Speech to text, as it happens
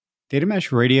Data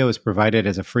Mesh Radio is provided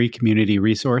as a free community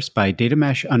resource by Data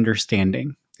Mesh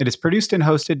Understanding. It is produced and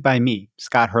hosted by me,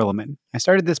 Scott Hurleman. I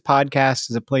started this podcast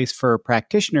as a place for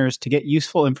practitioners to get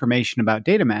useful information about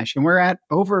data mesh, and we're at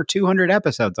over 200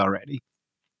 episodes already.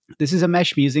 This is a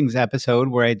Mesh Musings episode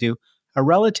where I do a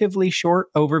relatively short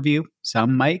overview,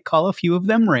 some might call a few of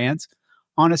them rants,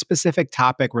 on a specific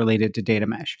topic related to data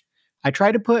mesh. I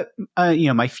try to put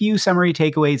my few summary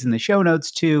takeaways in the show notes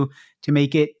too, to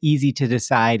make it easy to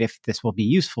decide if this will be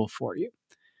useful for you.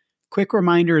 Quick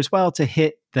reminder as well to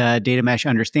hit the Data Mesh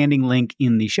Understanding link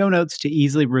in the show notes to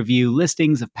easily review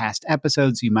listings of past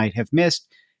episodes you might have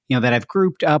missed, that I've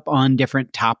grouped up on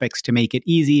different topics to make it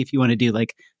easy if you want to do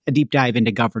like a deep dive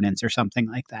into governance or something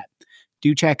like that.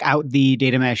 Do check out the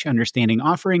Data Mesh Understanding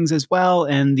offerings as well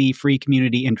and the free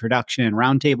community introduction and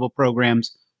roundtable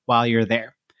programs while you're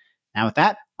there. Now with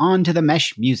that, on to the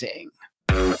Mesh Musing.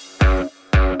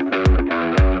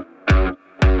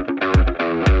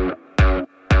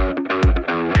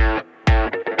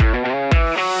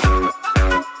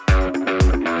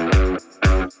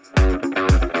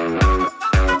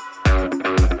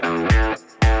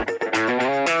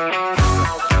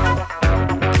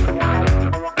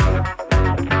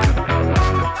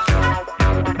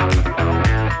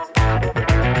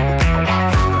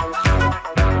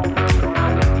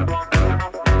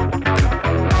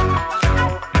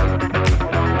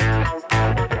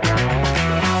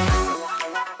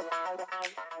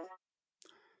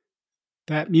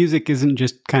 That music isn't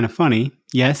just kind of funny.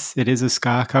 Yes, it is a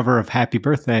ska cover of Happy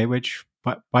Birthday,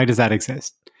 why does that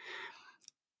exist?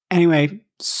 Anyway,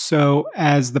 so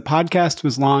as the podcast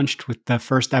was launched with the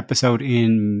first episode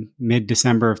in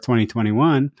mid-December of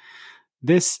 2021,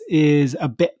 this is a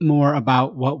bit more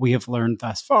about what we have learned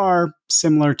thus far,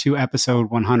 similar to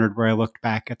episode 100, where I looked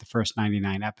back at the first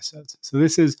 99 episodes. So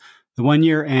this is the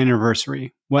 1-year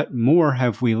anniversary. What more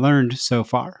have we learned so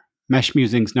far? Mesh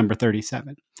Musings number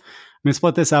 37. I'm going to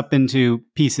split this up into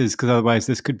pieces because otherwise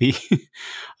this could be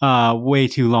way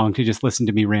too long to just listen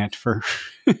to me rant for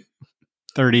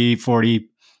 30, 40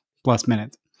 plus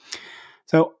minutes.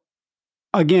 So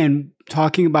again,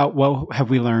 talking about what have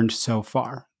we learned so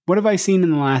far? What have I seen in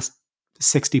the last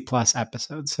 60 plus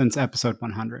episodes since episode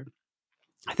 100?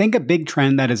 I think a big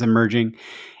trend that is emerging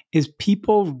is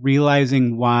people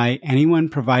realizing why anyone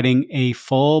providing a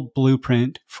full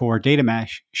blueprint for data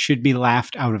mesh should be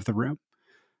laughed out of the room.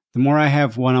 The more I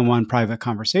have one-on-one private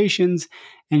conversations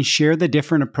and share the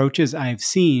different approaches I've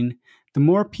seen, the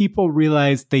more people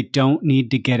realize they don't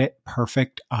need to get it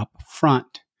perfect up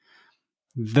front.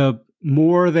 The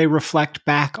more they reflect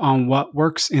back on what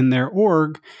works in their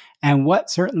org and what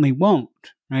certainly won't,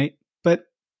 right? But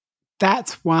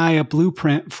that's why a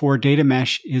blueprint for data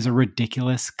mesh is a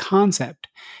ridiculous concept.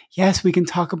 Yes, we can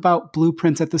talk about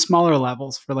blueprints at the smaller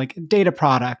levels for like a data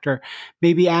product or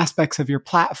maybe aspects of your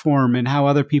platform and how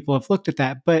other people have looked at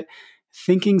that. But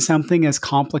thinking something as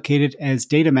complicated as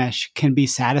data mesh can be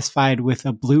satisfied with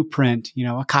a blueprint,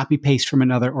 a copy paste from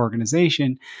another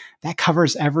organization that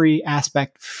covers every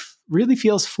aspect really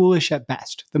feels foolish at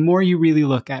best. The more you really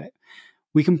look at it.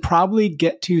 We can probably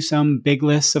get to some big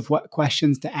lists of what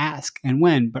questions to ask and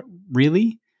when, but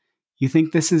really? You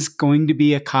think this is going to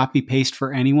be a copy paste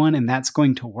for anyone and that's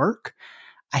going to work?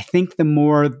 I think the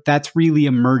more that's really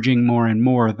emerging more and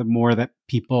more, the more that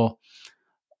people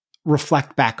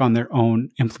reflect back on their own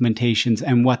implementations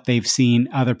and what they've seen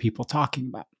other people talking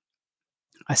about.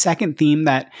 A second theme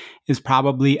that is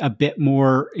probably a bit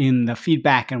more in the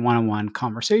feedback and one-on-one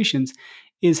conversations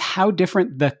is how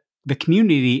different the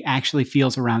community actually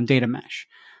feels around data mesh.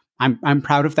 I'm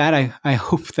proud of that. I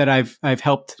hope that I've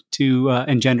helped to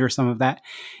engender some of that.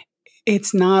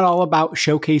 It's not all about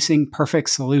showcasing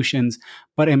perfect solutions,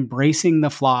 but embracing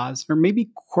the flaws, or maybe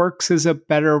quirks is a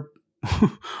better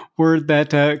word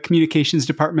that communications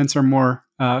departments are more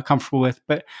comfortable with.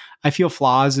 But I feel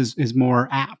flaws is more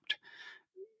apt.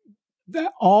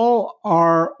 All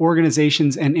our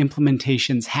organizations and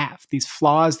implementations have these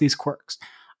flaws, these quirks.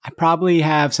 I probably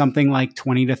have something like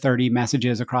 20 to 30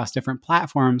 messages across different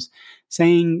platforms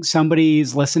saying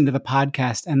somebody's listened to the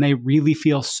podcast and they really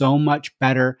feel so much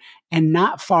better and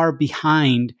not far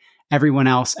behind everyone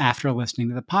else after listening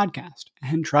to the podcast.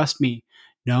 And trust me,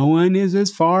 no one is as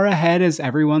far ahead as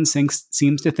everyone seems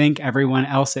to think everyone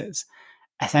else is.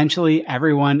 Essentially,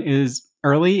 everyone is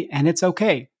early and it's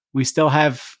okay. We still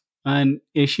have an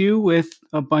issue with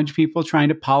a bunch of people trying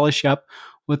to polish up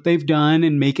what they've done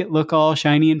and make it look all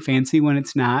shiny and fancy when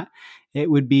it's not. It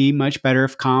would be much better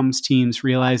if comms teams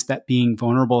realized that being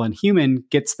vulnerable and human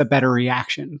gets the better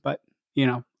reaction. But,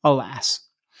 alas.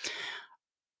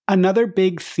 Another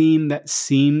big theme that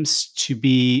seems to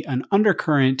be an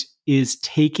undercurrent is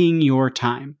taking your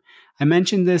time. I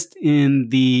mentioned this in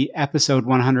the episode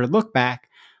 100 look back,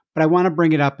 but I want to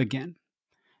bring it up again.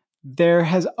 There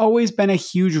has always been a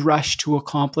huge rush to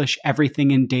accomplish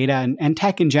everything in data and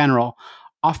tech in general,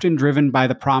 often driven by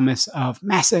the promise of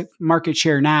massive market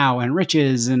share now and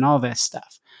riches and all this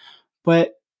stuff.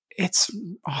 But it's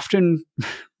often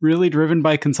really driven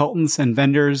by consultants and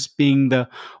vendors being the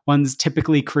ones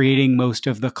typically creating most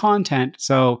of the content.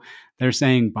 So they're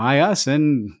saying, buy us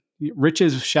and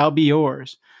riches shall be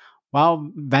yours. While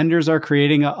vendors are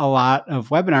creating a lot of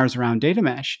webinars around data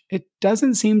mesh, it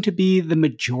doesn't seem to be the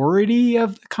majority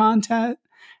of the content.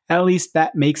 At least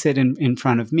that makes it in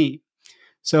front of me.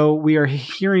 So we are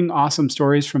hearing awesome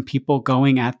stories from people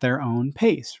going at their own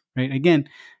pace, right? Again,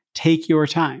 take your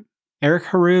time. Eric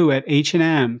Haru at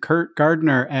H&M, Kurt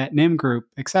Gardner at Nim Group,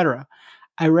 etc.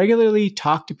 I regularly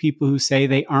talk to people who say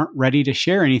they aren't ready to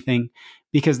share anything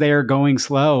because they are going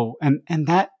slow. And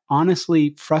that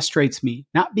honestly frustrates me,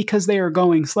 not because they are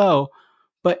going slow,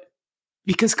 but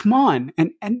because come on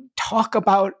and talk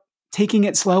about taking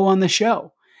it slow on the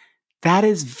show. That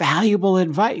is valuable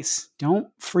advice. Don't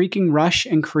freaking rush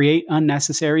and create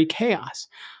unnecessary chaos.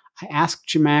 I asked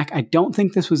Jamak, I don't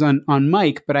think this was on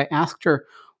mic, but I asked her,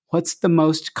 what's the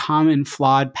most common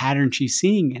flawed pattern she's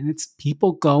seeing? And it's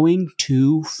people going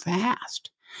too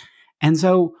fast. And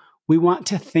so we want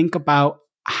to think about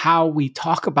how we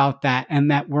talk about that and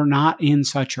that we're not in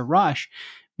such a rush.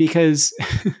 Because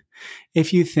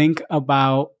if you think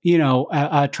about,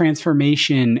 a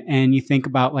transformation and you think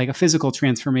about like a physical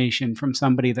transformation from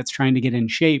somebody that's trying to get in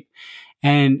shape,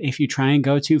 and if you try and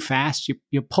go too fast,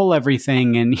 you pull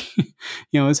everything and,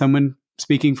 someone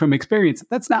speaking from experience,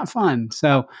 that's not fun.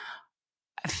 So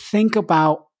think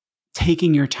about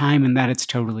taking your time and that it's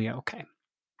totally okay.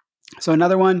 So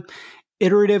another one,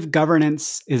 iterative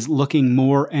governance is looking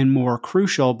more and more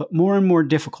crucial, but more and more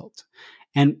difficult.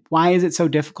 And why is it so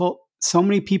difficult? So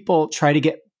many people try to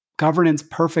get governance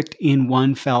perfect in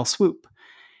one fell swoop.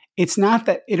 It's not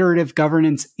that iterative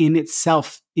governance in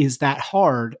itself is that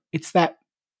hard. It's that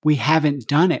we haven't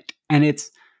done it. And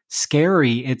it's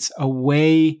scary. It's a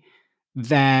way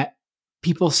that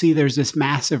people see there's this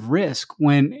massive risk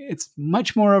when it's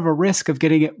much more of a risk of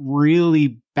getting it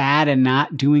really bad and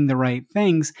not doing the right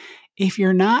things. If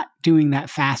you're not doing that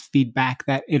fast feedback,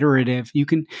 that iterative, you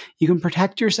can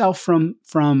protect yourself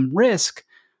from risk,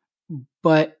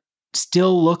 but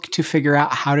still look to figure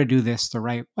out how to do this the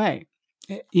right way.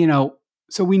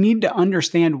 So we need to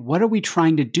understand, what are we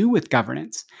trying to do with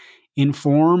governance?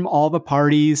 Inform all the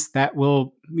parties that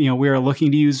we are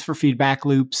looking to use for feedback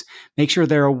loops, make sure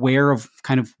they're aware of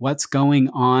kind of what's going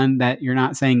on, that you're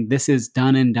not saying this is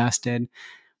done and dusted.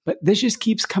 But this just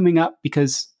keeps coming up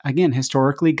because, again,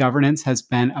 historically, governance has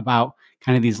been about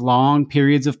kind of these long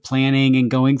periods of planning and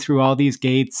going through all these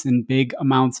gates and big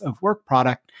amounts of work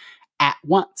product at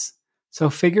once. So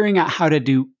figuring out how to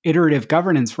do iterative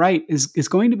governance right is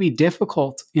going to be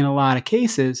difficult in a lot of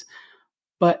cases,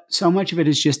 but so much of it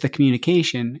is just the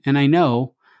communication. And I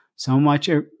know so much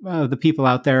of the people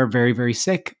out there are very, very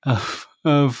sick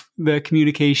of the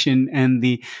communication and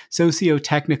the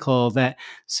socio-technical, that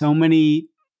so many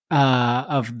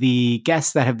of the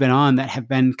guests that have been on that have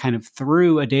been kind of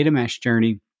through a data mesh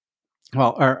journey,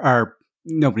 well, are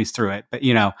nobody's through it, but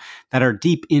that are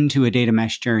deep into a data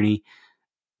mesh journey,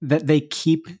 that they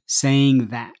keep saying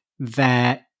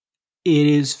that it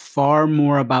is far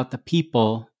more about the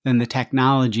people than the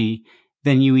technology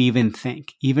than you even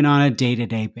think, even on a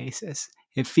day-to-day basis.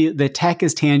 The tech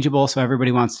is tangible, so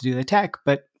everybody wants to do the tech,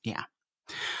 but yeah.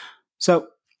 So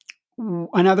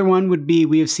another one would be,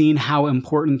 we have seen how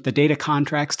important the data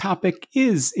contracts topic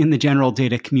is in the general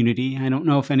data community. I don't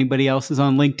know if anybody else is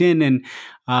on LinkedIn and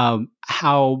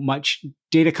how much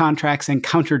data contracts and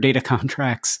counter data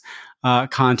contracts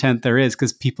content there is,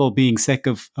 because people being sick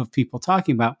of people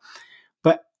talking about.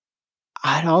 But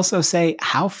I'd also say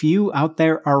how few out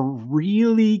there are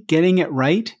really getting it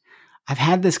right. I've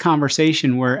had this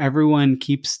conversation where everyone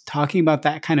keeps talking about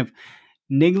that kind of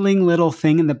niggling little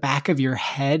thing in the back of your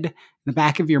head, in the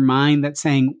back of your mind, that's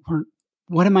saying,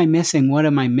 what am I missing? What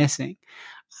am I missing?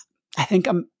 I think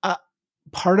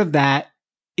part of that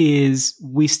is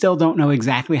we still don't know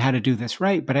exactly how to do this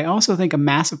right. But I also think a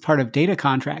massive part of data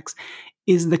contracts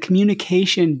is the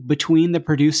communication between the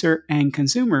producer and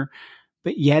consumer.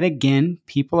 But yet again,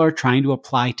 people are trying to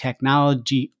apply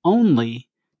technology only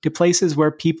to places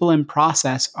where people and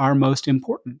process are most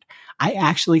important. I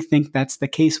actually think that's the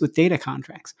case with data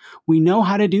contracts. We know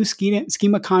how to do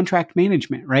schema contract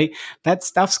management, right? That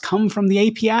stuff's come from the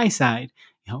API side.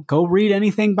 Go read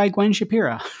anything by Gwen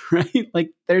Shapiro, right? Like,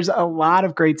 there's a lot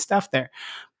of great stuff there.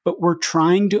 but we're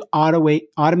trying to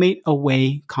automate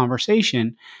away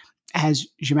conversation. As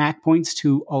Zhamak points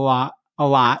to a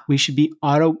lot, we should be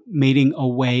automating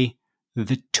away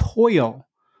the toil,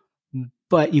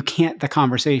 but you can't the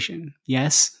conversation.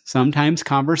 Yes, sometimes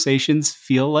conversations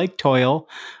feel like toil,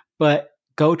 but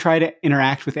go try to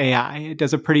interact with AI. It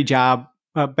does a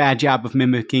bad job of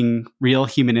mimicking real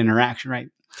human interaction, right?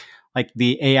 Like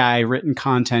the AI written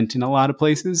content in a lot of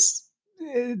places,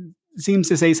 it seems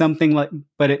to say something like,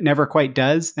 but it never quite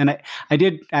does. And I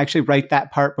did actually write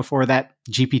that part before that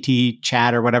GPT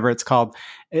chat or whatever it's called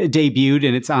debuted,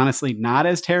 and it's honestly not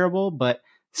as terrible, but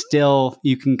still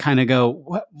you can kind of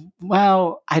go,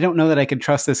 well, I don't know that I can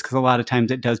trust this because a lot of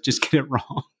times it does just get it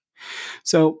wrong.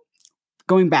 So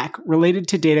going back, related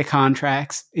to data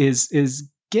contracts is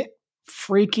get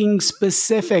freaking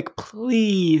specific,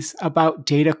 please, about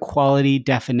data quality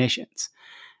definitions.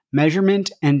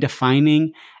 Measurement and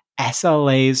defining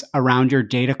SLAs around your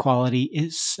data quality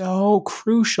is so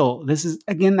crucial. This is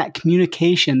again that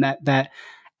communication, that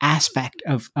aspect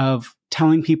of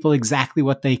telling people exactly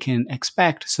what they can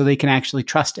expect so they can actually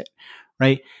trust it,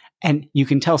 right? And you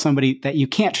can tell somebody that you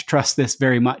can't trust this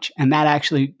very much, and that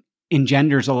actually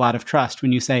engenders a lot of trust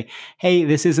when you say, hey,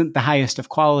 this isn't the highest of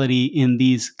quality in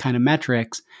these kind of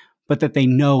metrics, but that they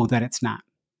know that it's not.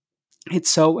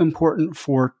 It's so important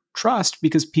for trust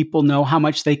because people know how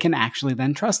much they can actually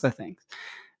then trust the things.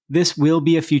 This will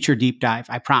be a future deep dive,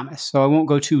 I promise. So I won't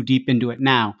go too deep into it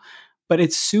now, but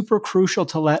it's super crucial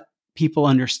to let people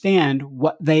understand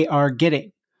what they are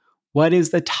getting. What is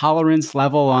the tolerance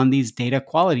level on these data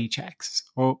quality checks?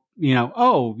 Or,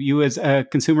 you as a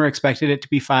consumer expected it to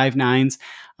be 5 nines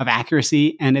of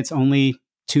accuracy and it's only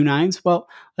 2 nines. Well,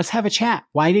 let's have a chat.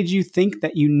 Why did you think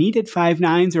that you needed 5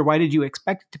 nines, or why did you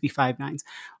expect it to be 5 nines?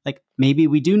 Like maybe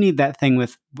we do need that thing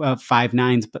with 5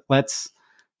 nines, but let's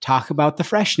talk about the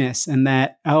freshness and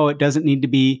that, it doesn't need to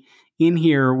be in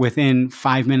here within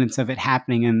 5 minutes of it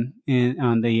happening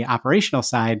on the operational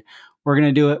side. We're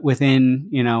going to do it within,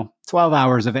 12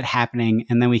 hours of it happening.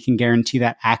 And then we can guarantee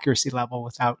that accuracy level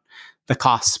without the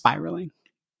cost spiraling.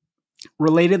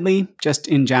 Relatedly, just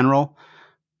in general,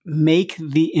 make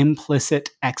the implicit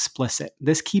explicit.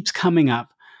 This keeps coming up.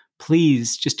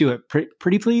 Please just do it.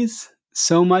 Pretty please.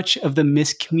 So much of the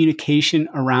miscommunication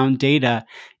around data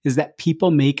is that people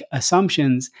make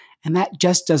assumptions, and that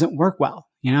just doesn't work well.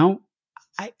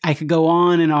 I could go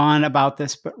on and on about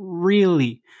this, but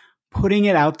really putting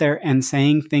it out there and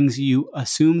saying things you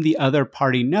assume the other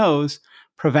party knows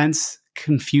prevents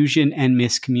confusion and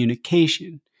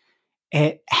miscommunication.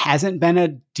 It hasn't been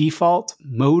a default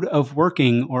mode of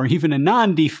working or even a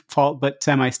non-default but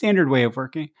semi-standard way of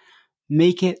working.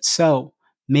 Make it so.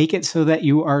 Make it so that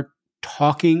you are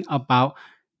talking about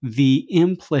the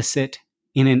implicit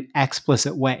in an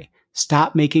explicit way.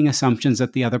 Stop making assumptions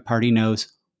that the other party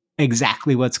knows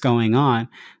exactly what's going on.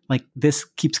 Like this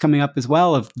keeps coming up as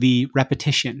well of the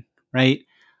repetition, right?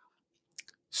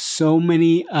 So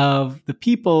many of the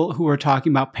people who are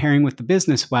talking about pairing with the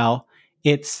business well,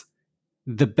 it's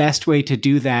the best way to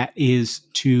do that is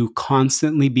to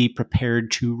constantly be prepared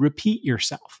to repeat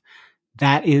yourself.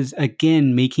 That is,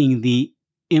 again, making the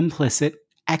implicit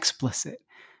explicit.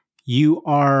 You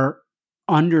are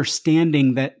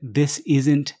understanding that this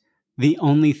isn't the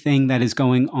only thing that is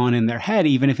going on in their head.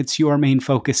 Even if it's your main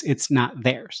focus, it's not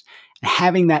theirs. And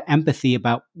having that empathy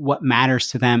about what matters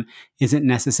to them isn't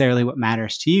necessarily what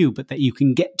matters to you, but that you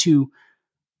can get to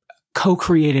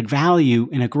co-created value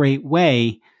in a great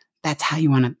way. That's how you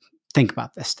want to think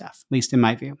about this stuff, at least in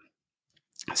my view.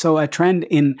 So a trend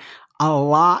in a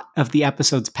lot of the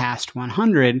episodes past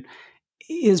 100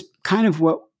 is kind of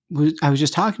what I was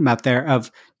just talking about there,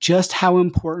 of just how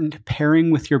important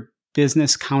pairing with your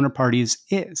business counterparties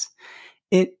is.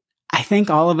 I think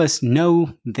all of us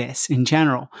know this in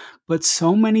general, but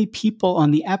so many people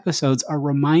on the episodes are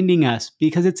reminding us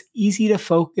because it's easy to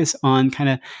focus on kind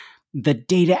of the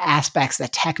data aspects, the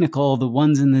technical, the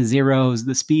ones and the zeros,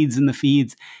 the speeds and the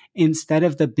feeds, instead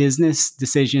of the business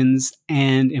decisions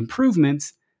and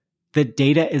improvements the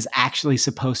data is actually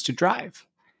supposed to drive.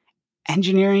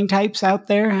 Engineering types out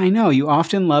there, I know you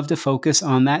often love to focus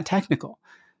on that technical.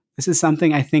 This is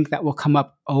something I think that will come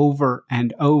up over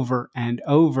and over and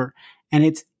over. And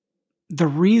it's the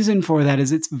reason for that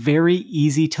is it's very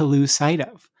easy to lose sight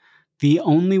of. The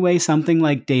only way something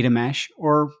like data mesh,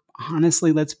 or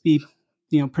honestly, let's be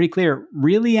pretty clear,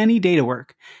 really any data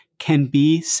work can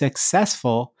be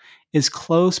successful is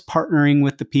close partnering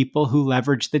with the people who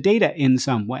leverage the data in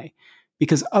some way.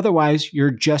 Because otherwise,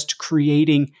 you're just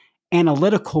creating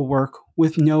analytical work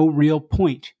with no real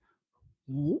point.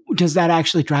 Does that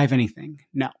actually drive anything?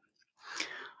 No.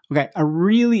 Okay, a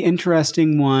really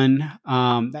interesting one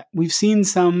that we've seen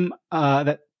some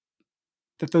that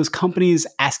those companies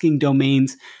asking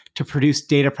domains to produce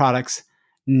data products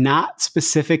not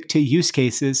specific to use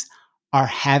cases are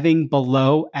having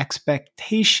below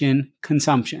expectation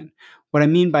consumption. What I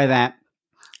mean by that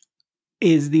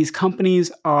is these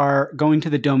companies are going to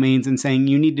the domains and saying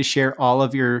you need to share all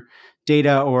of your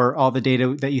data or all the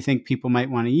data that you think people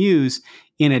might want to use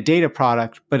in a data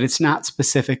product, but it's not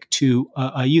specific to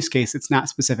a use case. It's not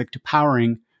specific to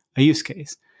powering a use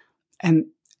case. And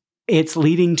it's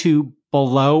leading to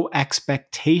below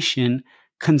expectation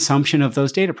consumption of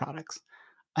those data products.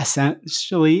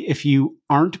 Essentially, if you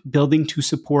aren't building to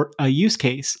support a use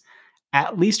case,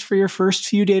 at least for your first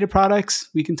few data products,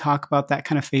 we can talk about that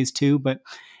kind of phase two, but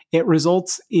it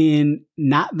results in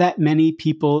not that many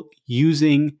people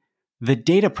using the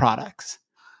data products.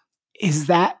 Is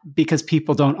that because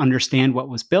people don't understand what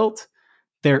was built?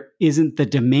 There isn't the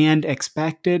demand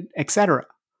expected, etc.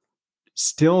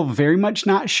 Still very much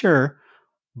not sure,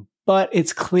 but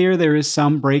it's clear there is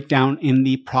some breakdown in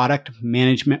the product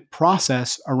management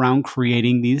process around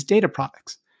creating these data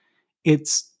products.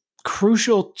 It's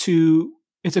crucial to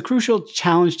it's a crucial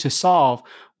challenge to solve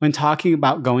when talking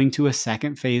about going to a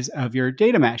second phase of your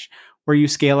data mesh, where you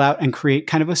scale out and create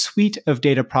kind of a suite of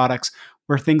data products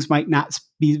where things might not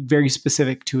be very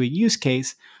specific to a use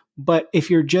case. But if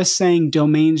you're just saying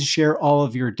domains share all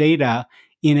of your data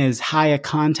in as high a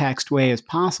context way as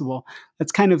possible,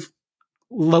 that's kind of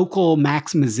local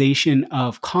maximization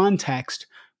of context,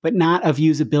 but not of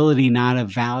usability, not of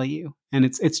value. And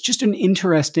it's just an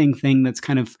interesting thing that's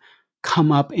kind of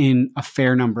come up in a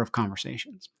fair number of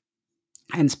conversations.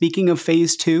 And speaking of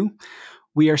phase two,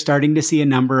 we are starting to see a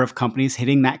number of companies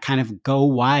hitting that kind of go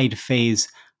wide phase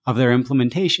of their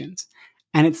implementations.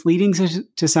 And it's leading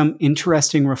to some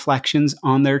interesting reflections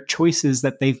on their choices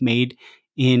that they've made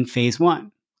in phase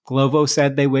one. Glovo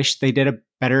said they wish they did a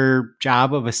better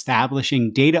job of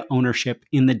establishing data ownership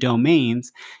in the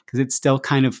domains because it's still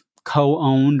kind of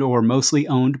co-owned or mostly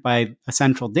owned by a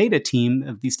central data team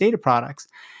of these data products,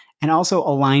 and also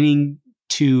aligning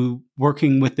to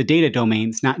working with the data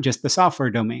domains, not just the software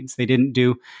domains. They didn't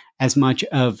do as much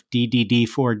of DDD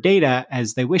for data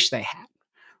as they wish they had,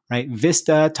 right?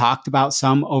 Vista talked about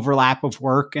some overlap of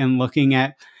work and looking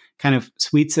at kind of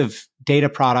suites of data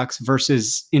products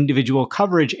versus individual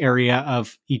coverage area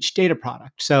of each data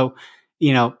product. So,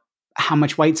 how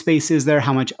much white space is there?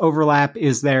 How much overlap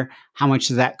is there? How much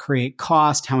does that create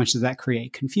cost? How much does that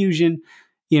create confusion?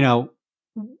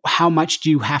 How much do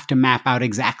you have to map out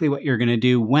exactly what you're going to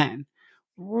do when?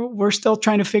 We're still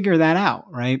trying to figure that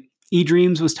out, right?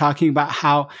 eDreams was talking about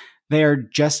how they're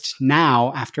just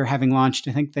now, after having launched,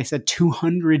 I think they said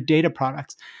 200 data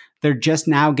products, they're just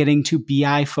now getting to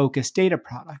BI-focused data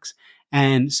products.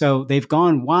 And so they've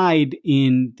gone wide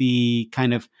in the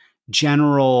kind of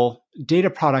general data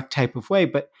product type of way,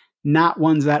 but not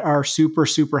ones that are super,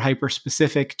 super hyper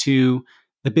specific to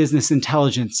the business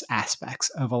intelligence aspects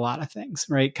of a lot of things,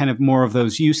 right? Kind of more of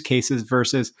those use cases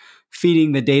versus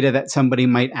feeding the data that somebody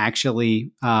might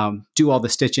actually do all the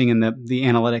stitching and the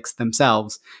analytics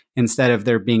themselves, instead of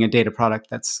there being a data product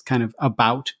that's kind of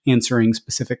about answering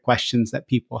specific questions that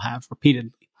people have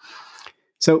repeatedly.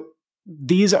 So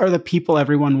these are the people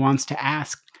everyone wants to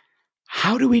ask.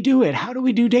 How do we do it? How do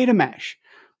we do data mesh?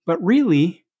 But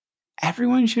really,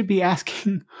 everyone should be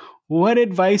asking, what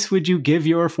advice would you give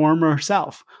your former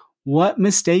self? What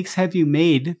mistakes have you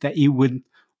made that you would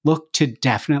look to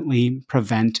definitely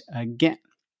prevent again?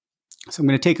 So I'm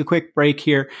going to take a quick break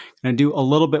here. I'm going to do a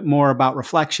little bit more about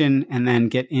reflection and then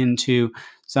get into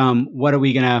some what are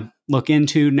we going to look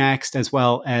into next, as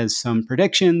well as some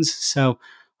predictions. So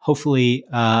hopefully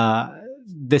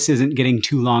this isn't getting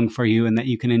too long for you and that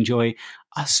you can enjoy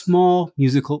a small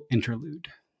musical interlude.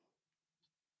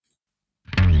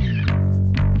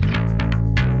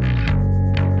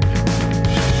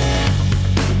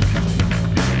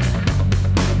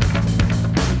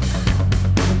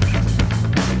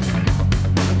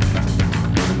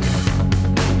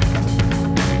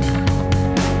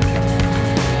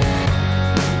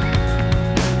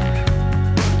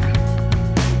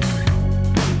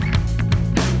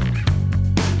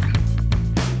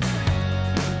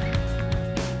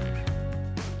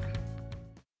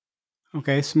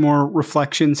 Okay, some more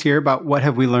reflections here about what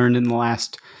have we learned in the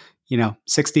last,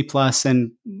 60 plus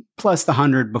and plus the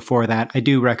 100 before that. I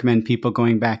do recommend people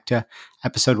going back to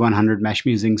episode 100, Mesh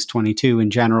Musings 22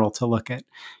 in general, to look at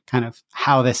kind of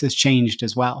how this has changed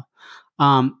as well.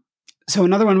 So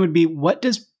another one would be, what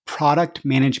does product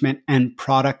management and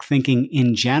product thinking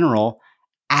in general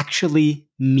actually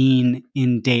mean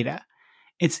in data?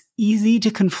 It's easy to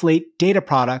conflate data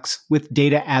products with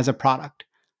data as a product.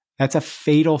 That's a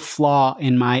fatal flaw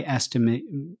in my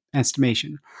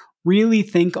estimation. Really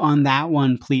think on that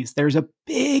one, please. There's a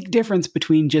big difference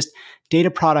between just data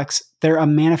products. They're a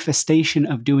manifestation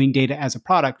of doing data as a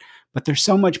product, but there's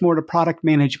so much more to product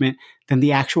management than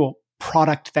the actual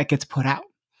product that gets put out.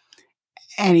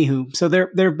 Anywho, so there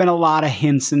have been a lot of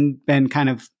hints and been kind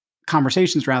of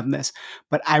conversations around this,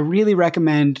 but I really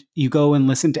recommend you go and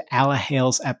listen to Ala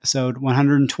Hale's episode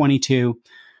 122.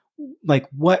 Like,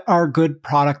 what are good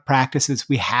product practices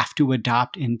we have to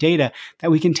adopt in data that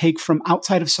we can take from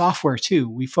outside of software too?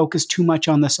 We focus too much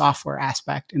on the software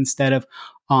aspect instead of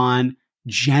on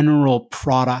general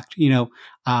product.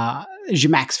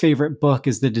 Zhamak's favorite book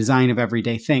is The Design of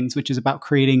Everyday Things, which is about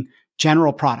creating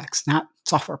general products, not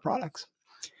software products.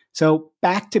 So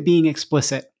back to being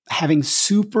explicit, having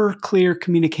super clear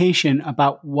communication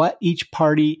about what each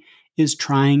party is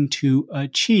trying to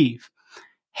achieve.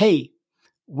 Hey,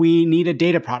 we need a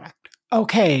data product.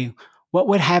 Okay, what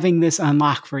would having this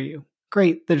unlock for you?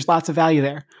 Great, there's lots of value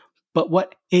there. But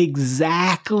what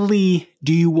exactly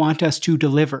do you want us to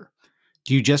deliver?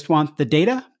 Do you just want the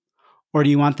data? Or do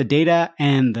you want the data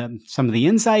and some of the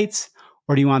insights?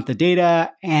 Or do you want the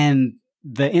data and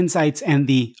the insights and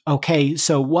the okay,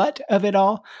 so what of it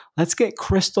all? Let's get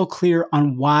crystal clear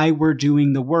on why we're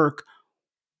doing the work.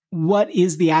 What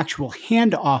is the actual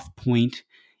handoff point?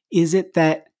 Is it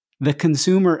that the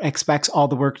consumer expects all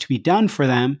the work to be done for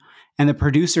them, and the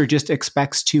producer just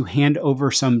expects to hand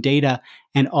over some data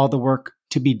and all the work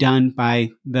to be done by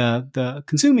the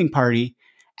consuming party,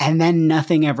 and then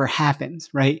nothing ever happens,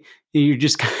 right? You're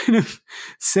just kind of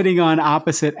sitting on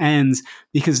opposite ends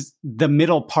because the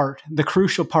middle part, the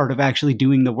crucial part of actually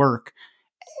doing the work,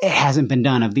 it hasn't been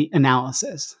done of the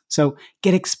analysis. So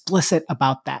get explicit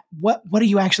about that. What are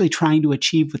you actually trying to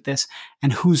achieve with this,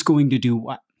 and who's going to do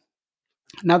what?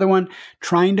 Another one,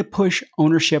 trying to push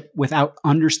ownership without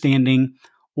understanding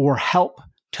or help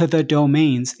to the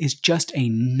domains is just a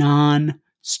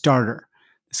non-starter.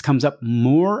 This comes up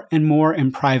more and more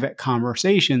in private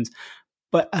conversations,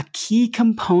 but a key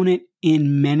component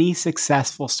in many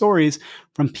successful stories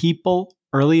from people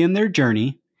early in their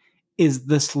journey is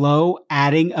the slow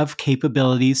adding of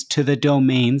capabilities to the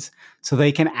domains so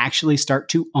they can actually start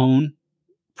to own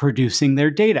producing their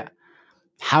data.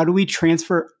 How do we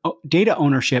transfer data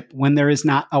ownership when there is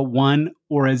not a 1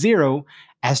 or a 0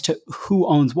 as to who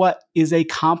owns what is a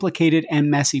complicated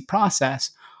and messy process,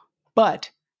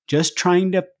 but just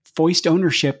trying to foist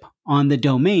ownership on the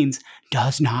domains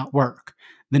does not work.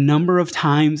 The number of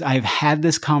times I've had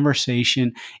this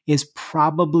conversation is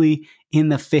probably in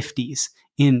the 50s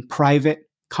in private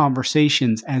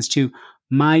conversations as to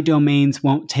my domains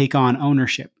won't take on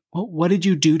ownership. Well, what did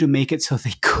you do to make it so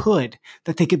they could,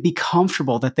 that they could be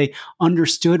comfortable, that they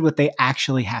understood what they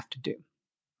actually have to do?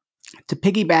 To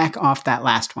piggyback off that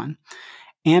last one,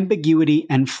 ambiguity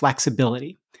and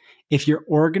flexibility. If your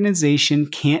organization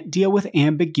can't deal with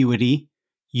ambiguity,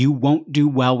 you won't do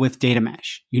well with data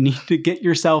mesh. You need to get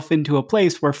yourself into a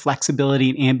place where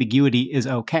flexibility and ambiguity is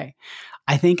okay.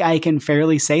 I think I can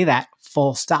fairly say that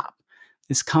full stop.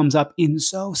 This comes up in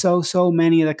so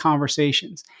many of the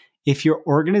conversations. If your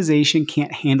organization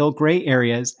can't handle gray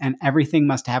areas and everything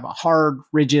must have a hard,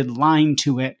 rigid line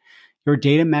to it, your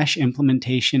data mesh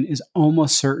implementation is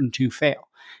almost certain to fail.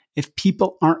 If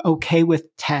people aren't okay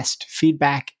with test,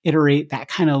 feedback, iterate, that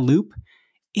kind of loop,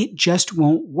 it just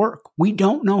won't work. We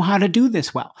don't know how to do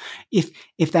this well. If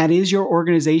that is your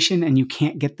organization and you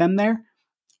can't get them there,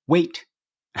 wait.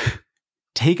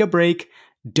 Take a break.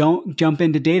 Don't jump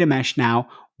into data mesh now.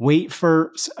 Wait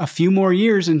for a few more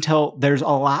years until there's a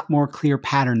lot more clear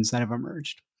patterns that have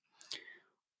emerged.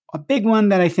 A big one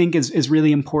that I think is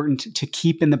really important to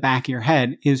keep in the back of your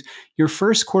head is your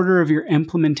first quarter of your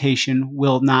implementation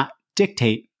will not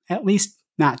dictate, at least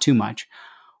not too much,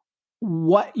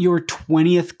 what your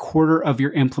 20th quarter of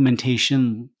your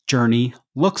implementation journey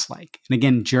looks like. And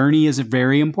again, journey is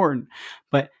very important,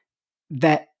 but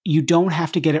that you don't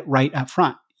have to get it right up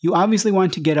front. You obviously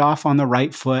want to get off on the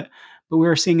right foot, but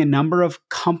we're seeing a number of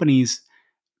companies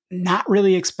not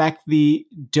really expect the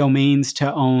domains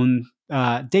to own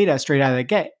data straight out of the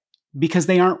gate because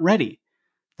they aren't ready.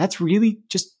 That's really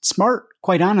just smart,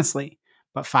 quite honestly.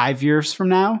 But 5 years from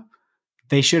now,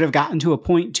 they should have gotten to a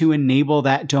point to enable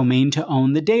that domain to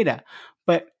own the data.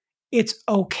 But it's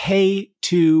okay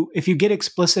to, if you get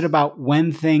explicit about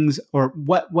when things or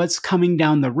what's coming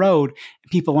down the road,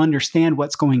 people understand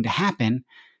what's going to happen,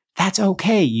 that's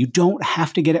okay. You don't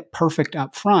have to get it perfect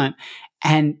up front.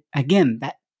 And again,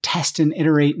 test and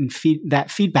iterate and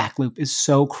that feedback loop is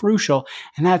so crucial.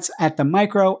 And that's at the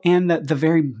micro and the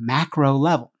very macro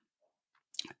level.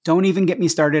 Don't even get me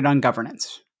started on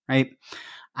governance, right?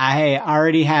 I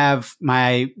already have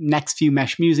my next few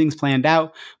Mesh Musings planned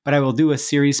out, but I will do a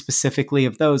series specifically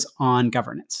of those on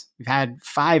governance. We've had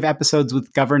 5 episodes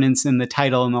with governance in the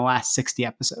title in the last 60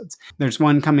 episodes. There's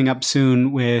one coming up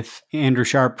soon with Andrew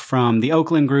Sharp from the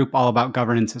Oakland Group, all about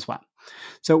governance as well.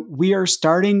 So we are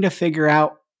starting to figure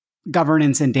out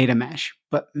governance and data mesh,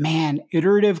 but man,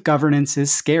 iterative governance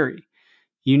is scary.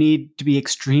 You need to be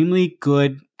extremely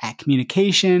good at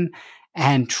communication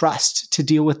and trust to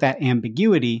deal with that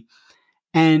ambiguity.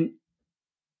 And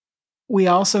we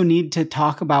also need to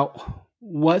talk about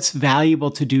what's valuable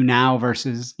to do now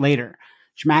versus later.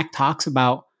 Schmack talks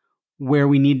about where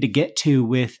we need to get to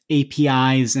with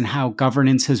APIs and how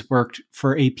governance has worked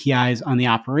for APIs on the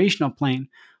operational plane.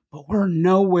 But we're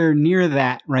nowhere near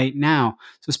that right now.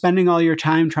 So spending all your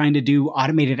time trying to do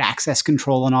automated access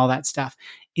control and all that stuff,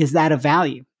 is that a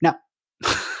value? No.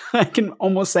 I can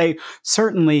almost say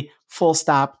certainly full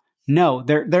stop. No,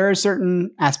 there are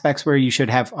certain aspects where you should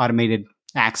have automated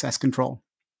access control,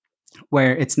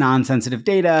 where it's non-sensitive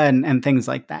data and things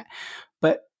like that.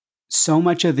 But so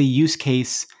much of the use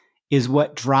case is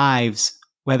what drives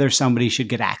whether somebody should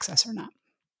get access or not.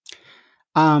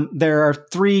 There are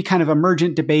 3 kind of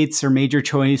emergent debates or major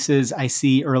choices I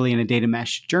see early in a data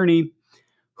mesh journey.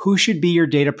 Who should be your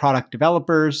data product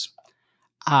developers?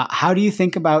 How do you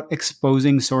think about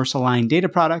exposing source-aligned data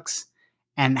products?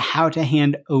 And how to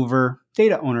hand over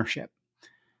data ownership?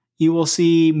 You will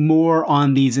see more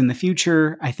on these in the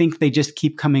future. I think they just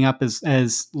keep coming up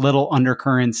as little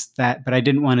undercurrents but I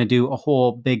didn't want to do a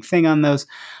whole big thing on those.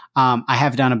 I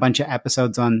have done a bunch of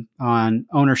episodes on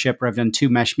ownership, where I've done 2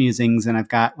 Mesh Musings, and I've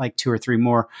got like 2 or 3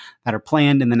 more that are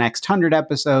planned in the next 100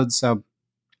 episodes. So,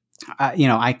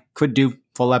 I could do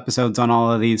full episodes on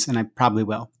all of these, and I probably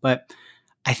will. But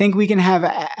I think we can have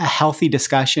a healthy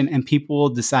discussion, and people will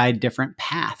decide different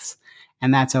paths,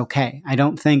 and that's okay. I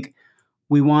don't think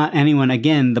we want anyone,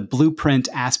 again, the blueprint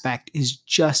aspect is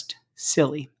just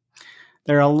silly.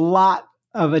 There are a lot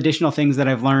of additional things that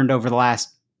I've learned over the last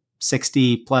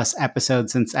 60 plus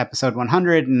episodes since episode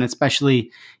 100, and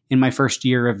especially in my first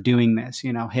year of doing this,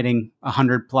 hitting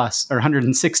 100 plus or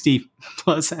 160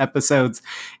 plus episodes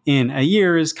in a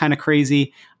year is kind of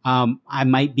crazy. I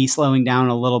might be slowing down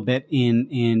a little bit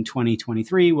in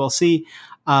 2023. We'll see,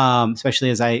 especially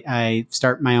as I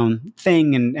start my own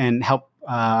thing and help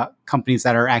companies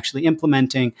that are actually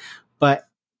implementing. But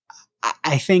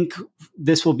I think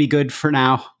this will be good for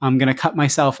now. I'm going to cut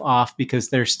myself off because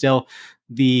there's still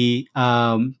the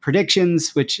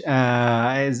predictions, which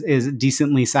is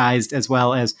decently sized, as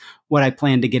well as what I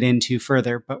plan to get into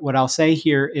further. But what I'll say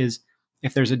here is,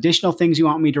 if there's additional things you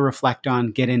want me to reflect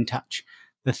on, get in touch.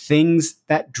 The things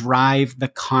that drive the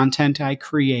content I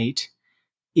create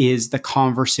is the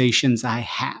conversations I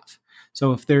have.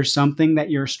 So if there's something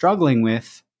that you're struggling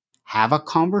with, have a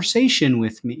conversation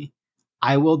with me.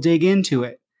 I will dig into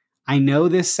it. I know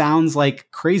this sounds like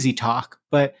crazy talk,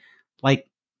 but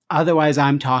otherwise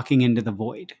I'm talking into the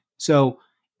void. So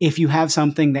if you have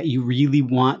something that you really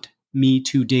want me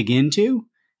to dig into,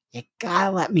 you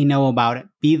gotta let me know about it.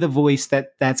 Be the voice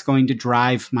that's going to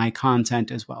drive my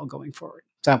content as well going forward.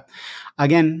 So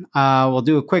again, we'll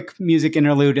do a quick music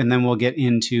interlude, and then we'll get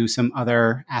into some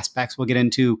other aspects. We'll get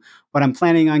into what I'm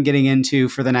planning on getting into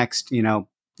for the next,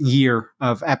 year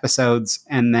of episodes,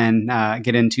 and then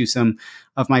get into some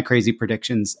of my crazy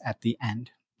predictions at the end.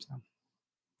 So.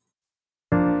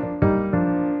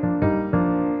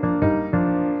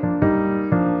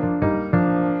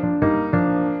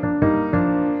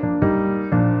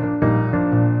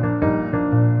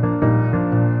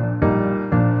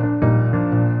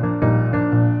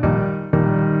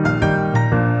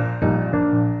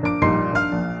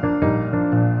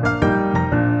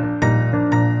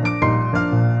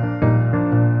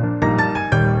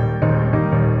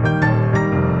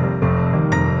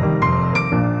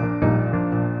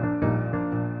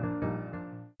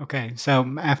 Okay,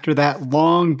 so after that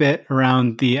long bit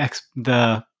around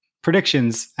the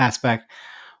predictions aspect,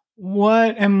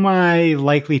 what am I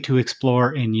likely to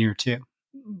explore in year 2?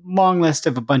 Long list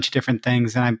of a bunch of different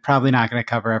things, and I'm probably not going to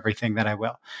cover everything that I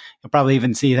will. You'll probably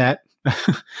even see that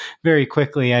very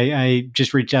quickly. I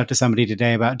just reached out to somebody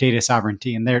today about data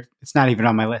sovereignty, and it's not even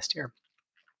on my list here.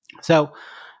 So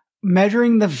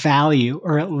measuring the value,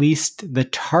 or at least the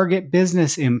target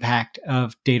business impact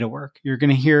of data work. You're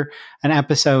going to hear an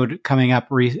episode coming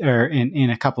up in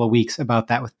a couple of weeks about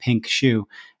that with Pink Shu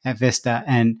at Vista.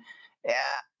 And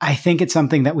I think it's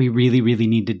something that we really, really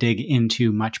need to dig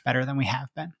into much better than we have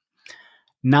been.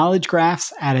 knowledge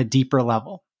graphs at a deeper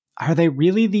level. Are they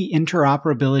really the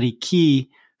interoperability key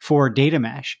for data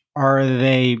mesh? Are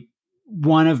they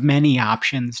one of many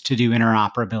options to do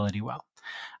interoperability well?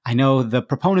 I know the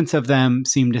proponents of them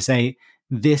seem to say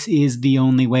this is the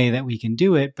only way that we can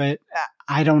do it, but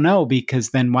I don't know,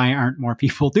 because then why aren't more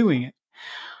people doing it?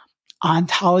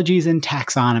 Ontologies and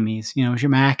taxonomies.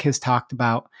 Zhamak has talked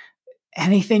about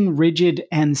anything rigid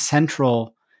and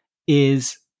central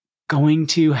is going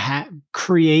to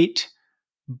create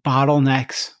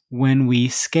bottlenecks when we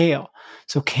scale.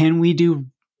 So can we do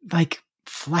like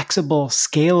flexible,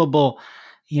 scalable,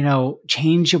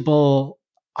 changeable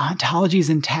ontologies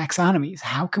and taxonomies?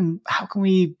 How can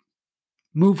we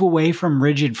move away from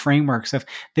rigid frameworks of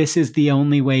this is the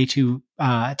only way to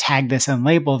tag this and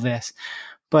label this?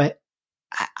 But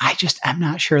I'm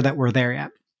not sure that we're there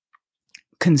yet.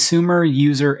 Consumer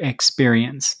user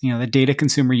experience, the data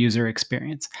consumer user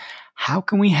experience. How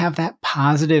can we have that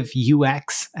positive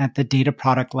UX at the data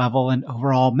product level and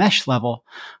overall mesh level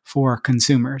for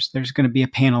consumers? There's going to be a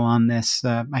panel on this.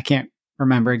 I can't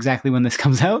remember exactly when this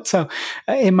comes out, so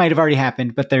it might have already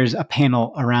happened, but there's a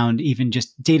panel around even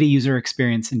just data user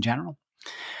experience in general.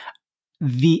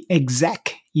 The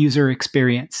exec user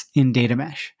experience in data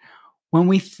mesh. When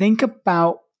we think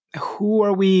about who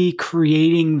are we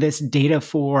creating this data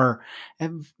for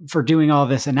doing all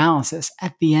this analysis,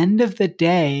 at the end of the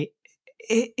day,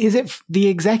 is it the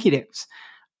executives?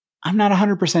 I'm not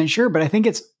 100% sure, but I think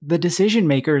it's the decision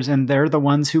makers, and they're the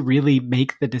ones who really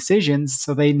make the decisions.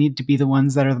 So they need to be the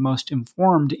ones that are the most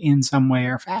informed in some way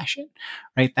or fashion,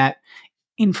 right? That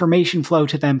information flow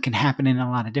to them can happen in a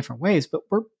lot of different ways, but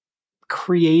we're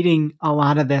creating a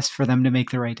lot of this for them to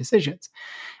make the right decisions.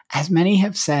 As many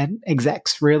have said,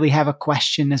 execs really have a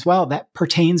question as well that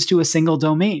pertains to a single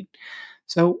domain.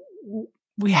 So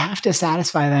we have to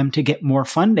satisfy them to get more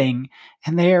funding,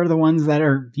 and they are the ones that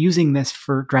are using this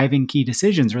for driving key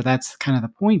decisions, or that's kind of the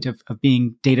point of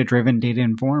being data-driven,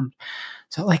 data-informed.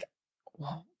 So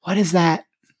what is that?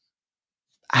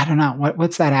 I don't know.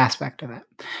 What's that aspect of it?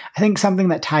 I think something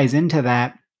that ties into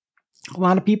that, a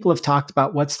lot of people have talked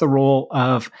about what's the role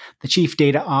of the chief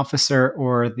data officer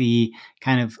or the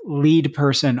kind of lead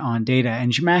person on data.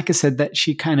 And Zhamak has said that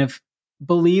she kind of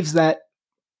believes that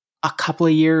a couple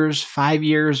of years, 5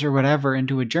 years or whatever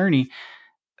into a journey,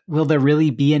 will there really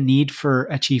be a need for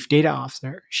a chief data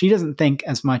officer? She doesn't think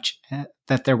as much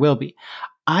that there will be.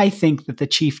 I think that the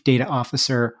chief data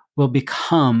officer will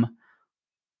become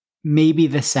maybe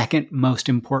the second most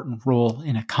important role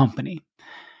in a company.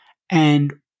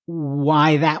 And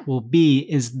why that will be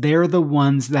is they're the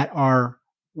ones that are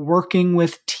working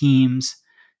with teams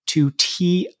to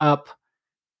tee up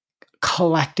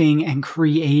collecting and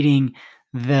creating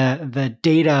the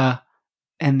data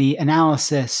and the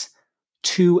analysis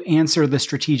to answer the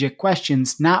strategic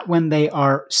questions, not when they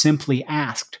are simply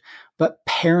asked, but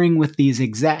pairing with these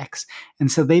execs. And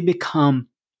so they become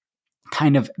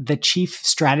kind of the chief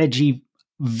strategy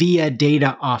via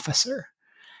data officer.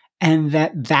 And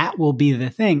that will be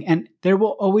the thing. And there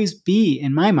will always be,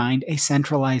 in my mind, a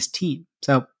centralized team.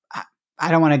 So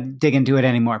I don't want to dig into it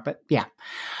anymore, but yeah.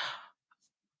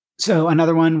 So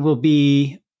another one will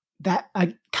be that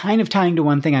kind of tying to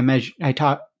one thing I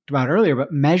talked about earlier,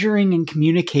 but measuring and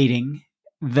communicating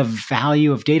the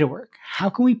value of data work.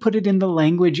 How can we put it in the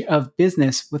language of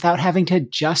business without having to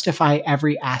justify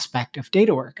every aspect of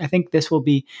data work? I think this will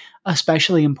be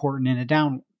especially important in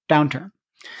a downturn.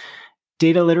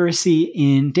 Data literacy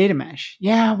in data mesh.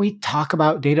 Yeah, we talk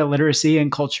about data literacy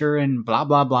and culture and blah,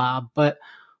 blah, blah, but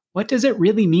what does it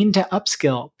really mean to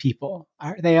upskill people?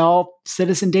 Are they all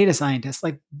citizen data scientists?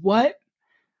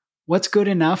 What's good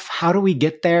enough? How do we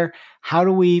get there? How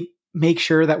do we make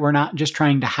sure that we're not just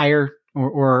trying to hire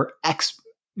or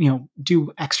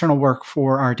do external work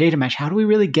for our data mesh? How do we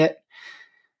really get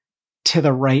to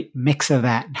the right mix of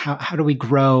that? How do we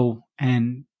grow?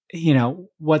 And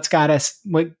what's got us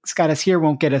here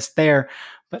won't get us there.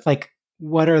 But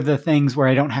what are the things where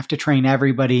I don't have to train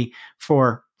everybody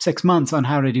for 6 months on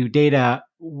how to do data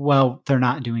while they're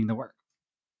not doing the work?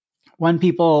 One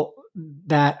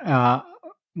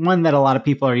that a lot of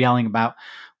people are yelling about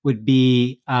would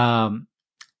be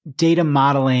data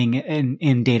modeling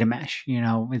in data mesh.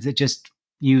 Is it just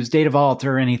use Data Vault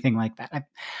or anything like that?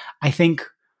 I think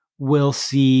we'll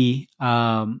see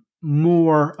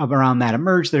more around that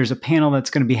emerge. There's a panel that's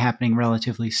going to be happening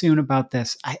relatively soon about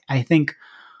this. I think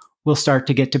we'll start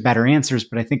to get to better answers,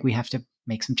 but I think we have to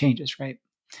make some changes, right?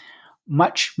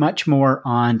 Much, much more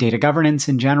on data governance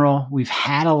in general. We've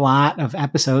had a lot of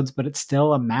episodes, but it's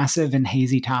still a massive and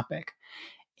hazy topic.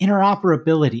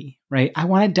 Interoperability, right? I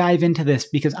want to dive into this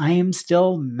because I am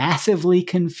still massively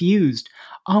confused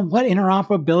on what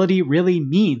interoperability really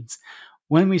means.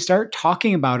 When we start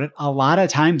talking about it, a lot of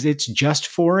times it's just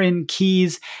foreign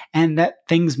keys and that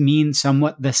things mean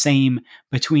somewhat the same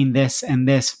between this and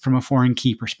this from a foreign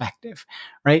key perspective,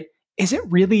 right? Is it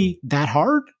really that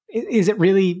hard? Is it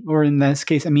really, or in this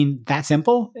case, I mean, that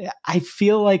simple? I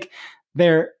feel like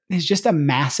there is just a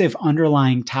massive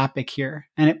underlying topic here,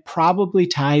 and it probably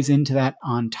ties into that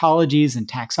ontologies and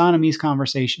taxonomies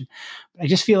conversation. But I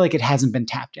just feel like it hasn't been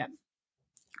tapped yet.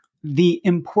 The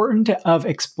importance of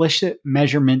explicit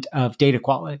measurement of data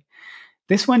quality.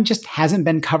 This one just hasn't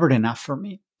been covered enough for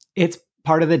me. It's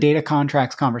part of the data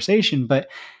contracts conversation, but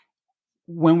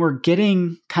when we're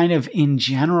getting kind of in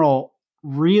general,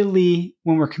 really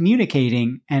when we're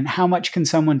communicating and how much can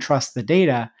someone trust the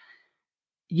data,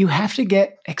 you have to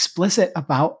get explicit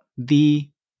about the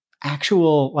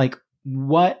actual, like,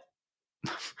 what,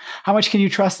 how much can you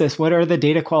trust this? What are the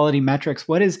data quality metrics?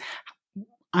 What is,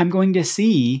 I'm going to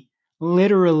see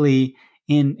literally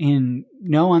in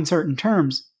no uncertain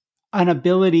terms, an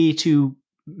ability to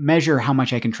measure how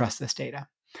much I can trust this data.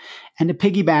 And to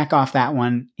piggyback off that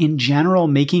one, in general,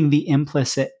 making the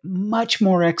implicit much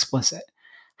more explicit.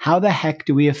 How the heck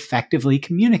do we effectively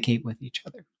communicate with each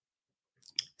other?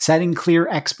 Setting clear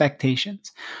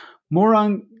expectations. More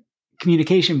on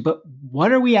communication, but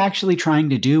what are we actually trying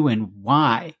to do and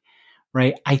why,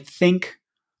 right? I think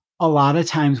a lot of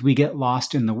times we get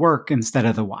lost in the work instead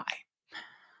of the why.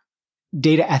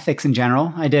 Data ethics in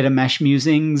general. I did a Mesh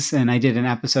Musings and I did an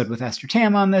episode with Esther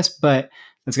Tam on this, but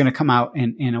it's going to come out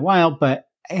in a while. But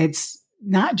it's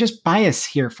not just bias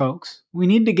here, folks. We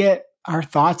need to get our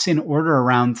thoughts in order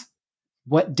around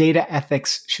what data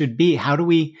ethics should be. How do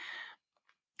we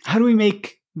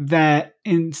make that,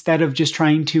 instead of just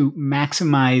trying to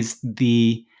maximize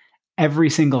the every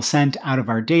single cent out of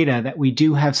our data, that we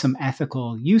do have some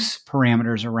ethical use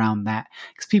parameters around that,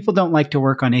 because people don't like to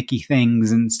work on icky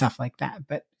things and stuff like that.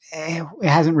 But it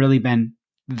hasn't really been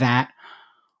that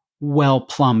well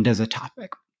plumbed as a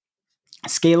topic.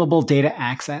 Scalable data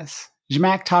access.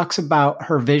 Zhamak talks about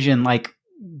her vision, like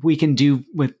we can do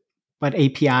with what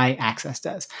API access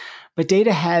does. But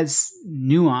data has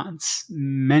nuance.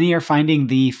 Many are finding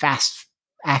the fast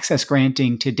access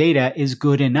granting to data is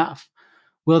good enough.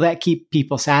 Will that keep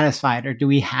people satisfied, or do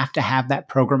we have to have that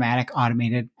programmatic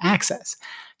automated access?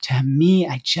 To me,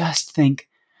 I just think,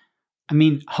 I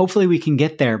mean, hopefully we can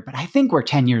get there, but I think we're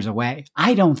 10 years away.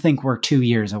 I don't think we're 2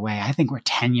 years away. I think we're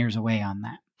 10 years away on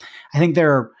that. I think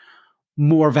there are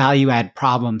more value add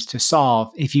problems to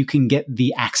solve if you can get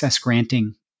the access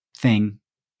granting thing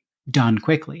done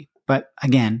quickly. But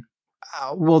again,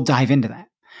 we'll dive into that.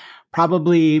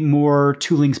 Probably more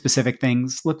tooling specific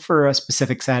things. Look for a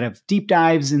specific set of deep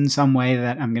dives in some way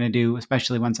that I'm going to do,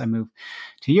 especially once I move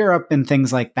to Europe and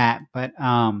things like that. But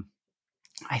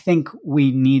I think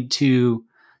we need to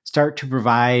start to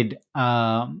provide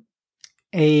a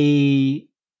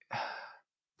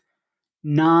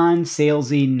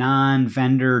non-salesy,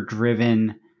 non-vendor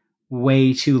driven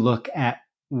way to look at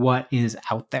what is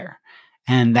out there,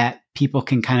 and that people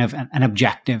can kind of an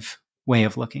objective way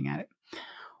of looking at it.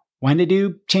 When to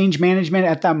do change management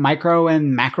at the micro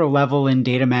and macro level in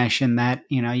data mesh, and that,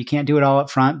 you can't do it all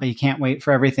up front, but you can't wait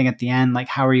for everything at the end. Like,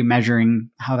 how are you measuring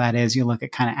how that is? You look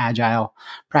at kind of agile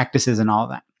practices and all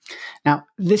of that. Now,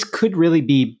 this could really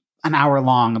be an hour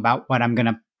long about what I'm going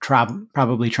to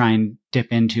probably try and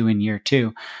dip into in year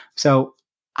 2.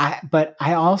 But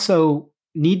I also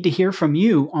need to hear from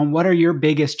you on what are your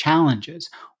biggest challenges?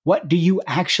 What do you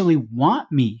actually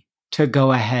want me to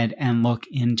go ahead and look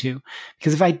into?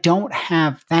 Because if I don't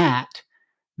have that,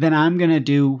 then I'm going to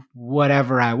do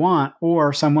whatever I want,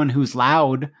 or someone who's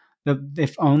loud.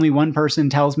 If only one person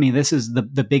tells me this is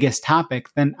the biggest topic,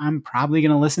 then I'm probably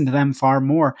going to listen to them far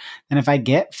more than if I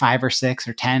get 5 or 6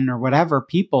 or 10 or whatever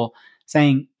people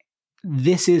saying,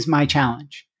 this is my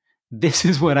challenge. This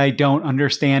is what I don't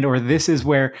understand, or this is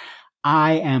where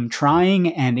I am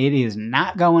trying and it is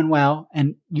not going well.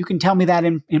 And you can tell me that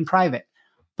in private.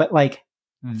 But like,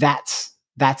 that's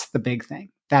the big thing.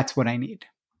 That's what I need.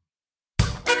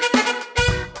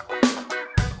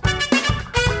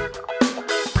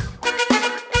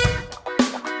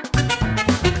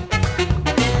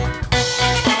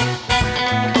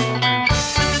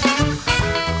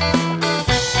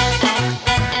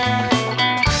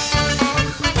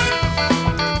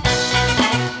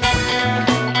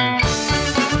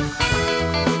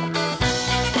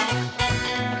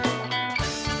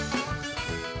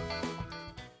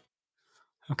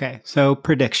 Okay, so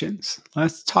predictions.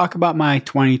 Let's talk about my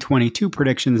 2022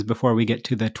 predictions before we get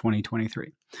to the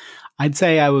 2023. I'd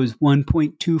say I was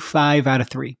 1.25 out of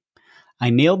 3. I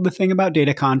nailed the thing about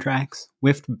data contracts,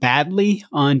 whiffed badly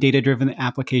on data-driven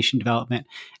application development,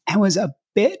 and was a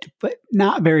bit, but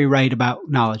not very right about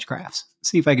knowledge graphs.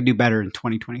 See if I could do better in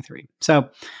 2023. So,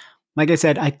 like I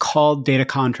said, I called data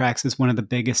contracts as one of the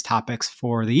biggest topics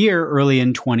for the year early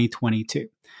in 2022.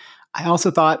 I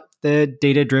also thought the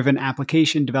data-driven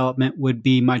application development would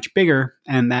be much bigger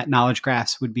and that knowledge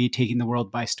graphs would be taking the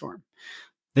world by storm.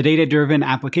 The data-driven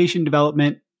application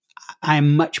development,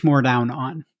 I'm much more down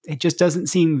on. It just doesn't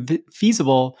seem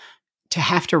feasible to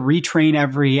have to retrain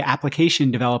every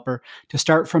application developer to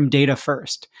start from data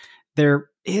first. There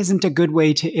isn't a good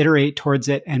way to iterate towards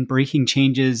it, and breaking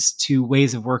changes to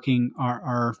ways of working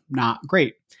are not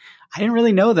great. I didn't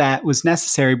really know that was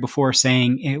necessary before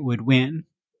saying it would win.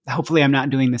 Hopefully, I'm not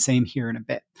doing the same here in a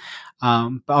bit.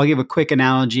 But I'll give a quick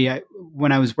analogy.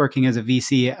 When I was working as a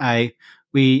VC,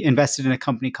 we invested in a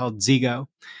company called Zego,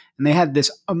 and they had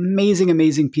this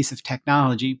amazing piece of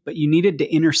technology, but you needed to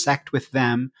intersect with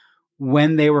them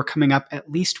when they were coming up, at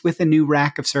least with a new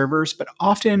rack of servers, but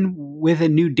often with a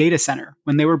new data center,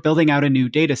 when they were building out a new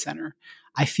data center.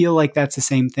 I feel like that's the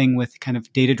same thing with kind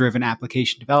of data-driven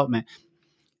application development.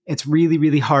 It's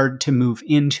really hard to move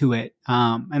into it.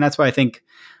 And that's why I think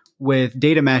with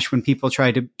data mesh, when people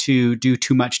try to do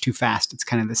too much too fast, it's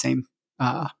kind of the same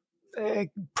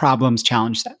problems,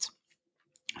 challenge sets.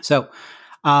 So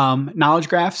knowledge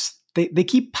graphs, they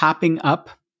keep popping up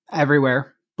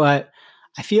everywhere, but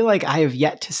I feel like I have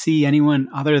yet to see anyone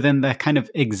other than the kind of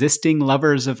existing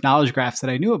lovers of knowledge graphs that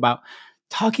I knew about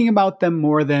talking about them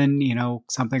more than,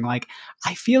 something like,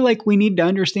 I feel like we need to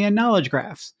understand knowledge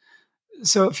graphs.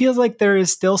 So it feels like there is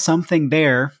still something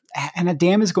there, and a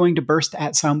dam is going to burst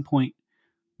at some point,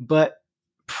 but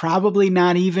probably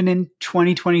not even in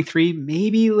 2023,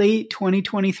 maybe late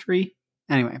 2023.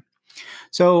 Anyway,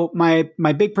 so my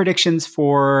big predictions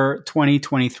for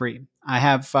 2023, I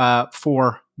have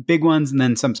 4 big ones and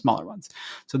then some smaller ones.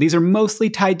 So these are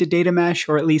mostly tied to data mesh,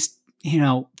 or at least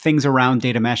things around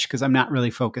data mesh, because I'm not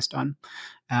really focused on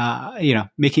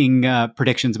making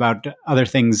predictions about other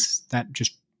things that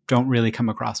just don't really come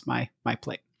across my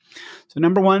plate. So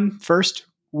number 1, first,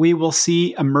 we will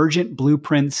see emergent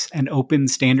blueprints and open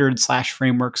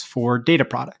standards/frameworks for data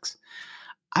products.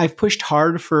 I've pushed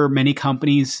hard for many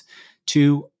companies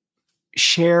to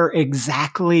share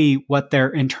exactly what their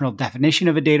internal definition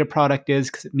of a data product is,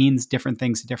 because it means different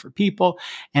things to different people,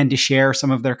 and to share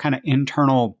some of their kind of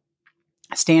internal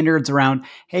standards around,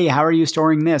 hey, how are you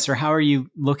storing this? Or how are you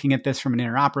looking at this from an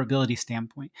interoperability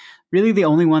standpoint? Really, the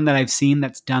only one that I've seen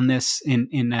that's done this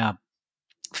in a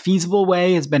feasible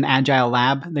way has been Agile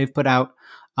Lab. They've put out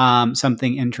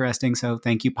something interesting. So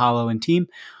thank you, Paulo and team.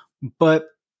 But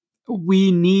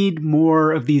we need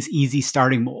more of these easy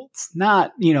starting molds,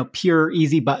 not, pure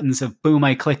easy buttons of boom,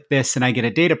 I click this and I get a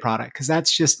data product, because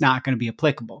that's just not going to be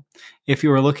applicable. If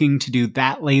you are looking to do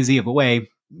that lazy of a way,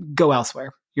 go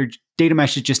elsewhere. Your data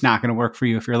mesh is just not going to work for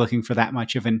you if you're looking for that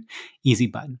much of an easy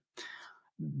button.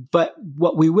 But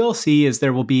what we will see is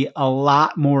there will be a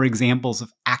lot more examples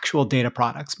of actual data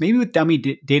products, maybe with dummy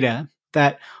data,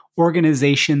 that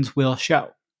organizations will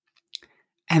show.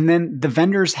 And then the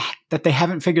vendors that they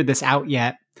haven't figured this out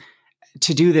yet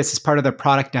to do this as part of their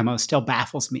product demo still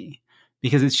baffles me,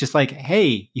 because it's just like,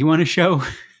 hey, you want to show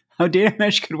how data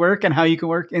mesh could work and how you can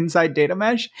work inside data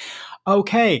mesh?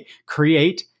 Okay,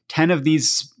 create 10 of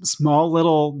these small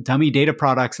little dummy data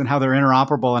products and how they're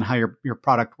interoperable and how your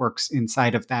product works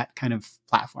inside of that kind of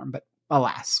platform. But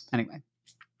alas, anyway.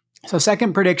 So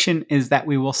second prediction is that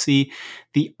we will see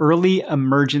the early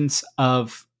emergence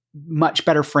of much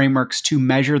better frameworks to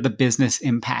measure the business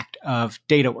impact of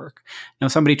data work. Now,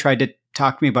 somebody tried to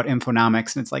talk to me about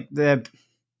infonomics, and it's like the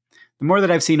more that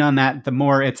I've seen on that, the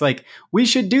more it's like, we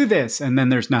should do this, and then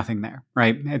there's nothing there,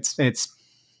 right?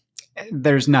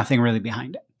 There's nothing really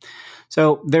behind it.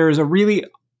 So there's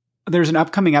an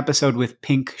upcoming episode with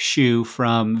Pink Shoe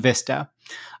from Vista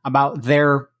about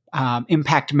their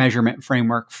impact measurement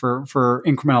framework for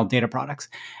incremental data products.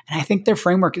 And I think their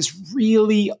framework is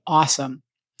really awesome.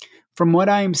 From what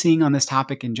I am seeing on this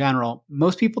topic in general,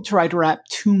 most people try to wrap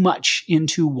too much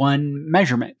into one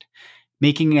measurement,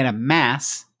 making it a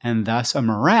mass, and thus a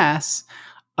morass,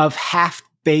 of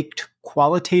half-baked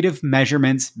qualitative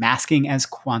measurements masking as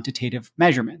quantitative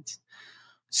measurements.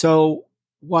 So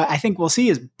what I think we'll see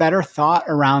is better thought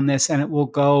around this, and it will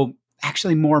go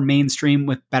actually more mainstream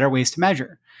with better ways to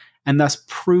measure, and thus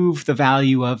prove the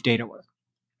value of data work.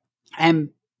 And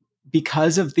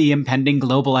because of the impending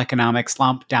global economic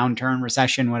slump, downturn,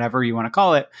 recession, whatever you want to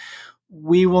call it,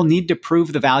 we will need to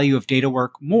prove the value of data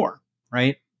work more,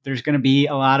 right? there's going to be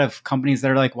a lot of companies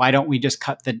that are like, why don't we just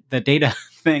cut the data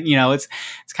thing? It's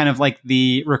kind of like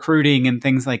the recruiting and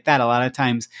things like that. A lot of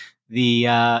times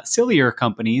the sillier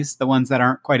companies, the ones that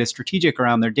aren't quite as strategic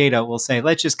around their data, will say,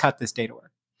 let's just cut this data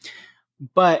work.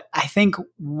 But I think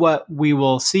what we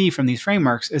will see from these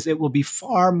frameworks is it will be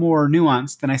far more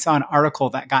nuanced than I saw an article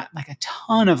that got like a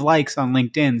ton of likes on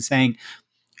LinkedIn saying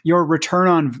your return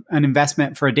on an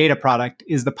investment for a data product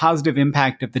is the positive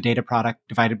impact of the data product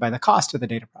divided by the cost of the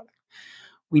data product.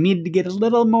 We need to get a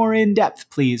little more in depth,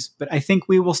 please. But I think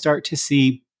we will start to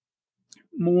see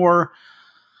more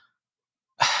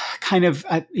kind of,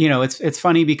 it's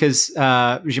funny because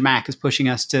Zhamak is pushing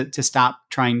us to stop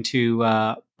trying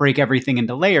to break everything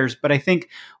into layers. But I think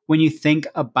when you think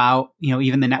about,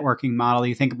 even the networking model,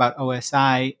 you think about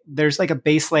OSI, there's like a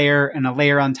base layer and a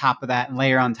layer on top of that and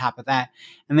layer on top of that.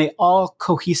 And they all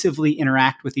cohesively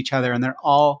interact with each other, and they're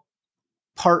all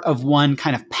part of one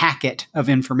kind of packet of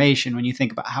information when you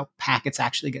think about how packets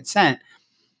actually get sent.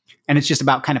 And it's just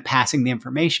about kind of passing the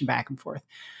information back and forth.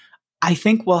 I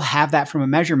think we'll have that from a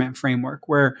measurement framework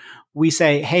where we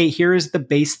say, hey, here's the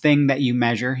base thing that you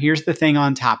measure. Here's the thing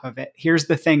on top of it. Here's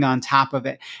the thing on top of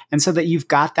it. And so that you've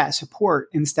got that support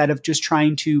instead of just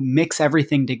trying to mix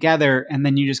everything together. And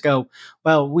then you just go,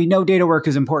 well, we know data work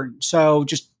is important, so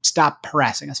just stop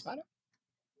harassing us about it.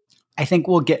 I think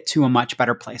we'll get to a much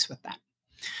better place with that.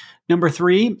 Number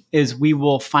 3 is we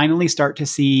will finally start to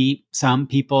see some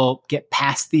people get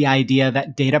past the idea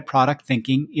that data product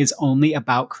thinking is only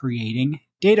about creating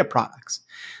data products.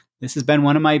 This has been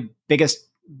one of my biggest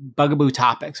bugaboo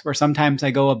topics where sometimes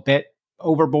I go a bit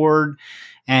overboard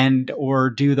or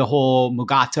do the whole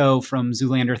Mugato from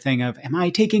Zoolander thing of, am I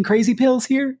taking crazy pills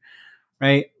here?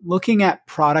 Right? Looking at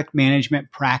product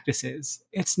management practices,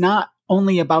 it's not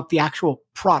only about the actual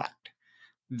product.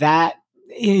 That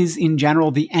is in general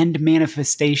the end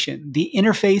manifestation. The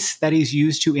interface that is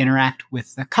used to interact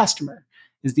with the customer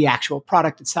is the actual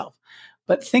product itself.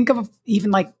 But think of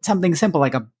even like something simple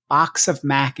like a box of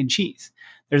mac and cheese.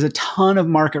 There's a ton of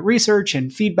market research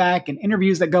and feedback and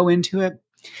interviews that go into it.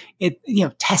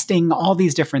 Testing all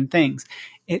these different things.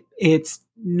 It's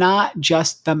not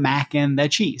just the mac and the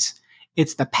cheese.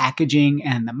 It's the packaging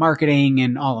and the marketing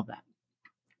and all of that.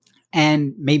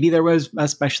 And maybe there was a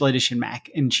special edition mac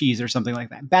and cheese or something like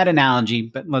that. Bad analogy,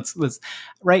 but let's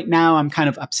right now I'm kind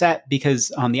of upset because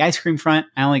on the ice cream front,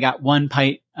 I only got one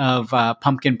pint of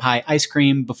pumpkin pie ice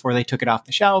cream before they took it off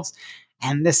the shelves.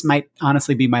 And this might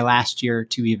honestly be my last year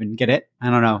to even get it. I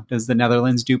don't know. Does the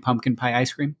Netherlands do pumpkin pie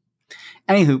ice cream?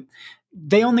 Anywho,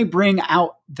 they only bring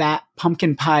out that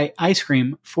pumpkin pie ice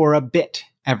cream for a bit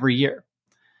every year.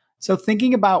 So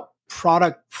thinking about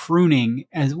product pruning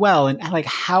as well, and like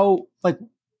how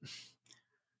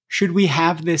should we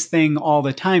have this thing all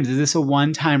the time? Is this a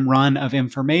one-time run of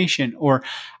information, or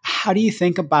how do you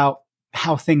think about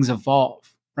how things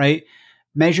evolve, right?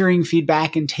 Measuring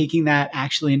feedback and taking that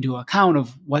actually into account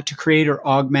of what to create or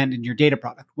augment in your data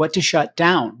product, what to shut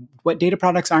down, what data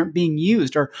products aren't being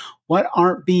used or what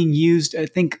aren't being used. I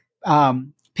think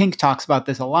Pink talks about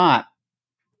this a lot.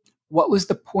 What was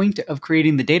the point of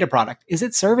creating the data product? Is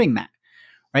it serving that,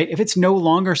 right? If it's no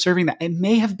longer serving that, it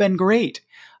may have been great.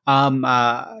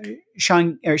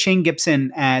 Shane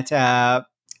Gibson at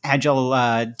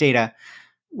Agile Data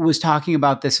was talking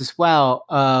about this as well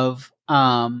of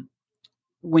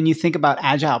when you think about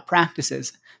agile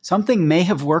practices, something may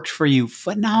have worked for you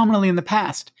phenomenally in the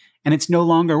past and it's no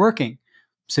longer working.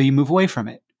 So you move away from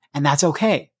it. And that's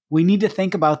okay. We need to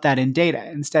think about that in data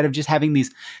instead of just having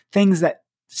these things that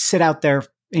sit out there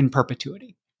in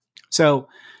perpetuity. So,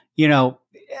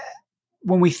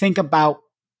 when we think about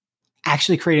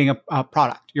actually creating a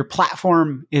product, your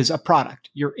platform is a product,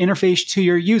 your interface to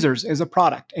your users is a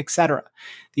product, etc.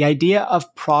 The idea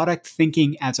of product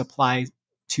thinking as applied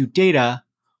to data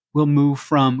will move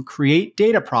from create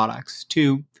data products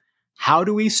to how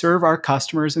do we serve our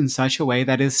customers in such a way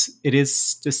that it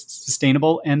is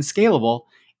sustainable and scalable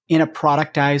in a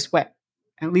productized way.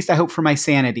 At least I hope for my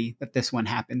sanity that this one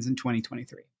happens in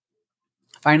 2023.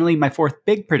 Finally, my fourth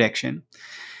big prediction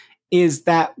is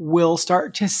that we'll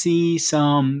start to see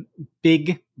some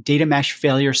big data mesh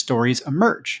failure stories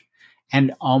emerge.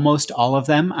 And almost all of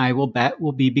them, I will bet,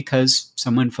 will be because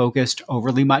someone focused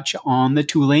overly much on the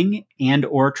tooling and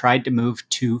or tried to move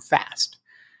too fast.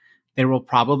 There will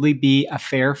probably be a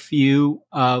fair few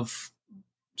of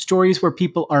stories where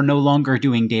people are no longer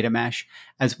doing data mesh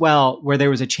as well, where there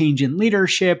was a change in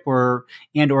leadership or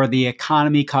the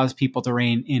economy caused people to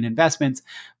rein in investments.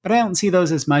 But I don't see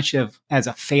those as much as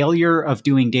a failure of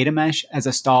doing data mesh as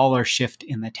a stall or shift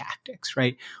in the tactics,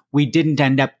 right? We didn't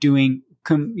end up doing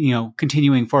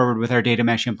continuing forward with our data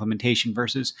mesh implementation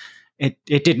versus it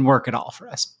didn't work at all for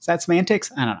us. Is that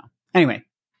semantics? I don't know. Anyway,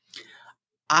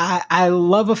 I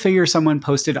love a figure someone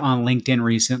posted on LinkedIn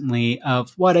recently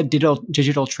of what a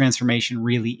digital transformation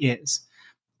really is.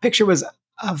 Picture was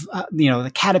of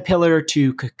the caterpillar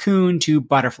to cocoon to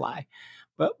butterfly.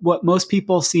 But what most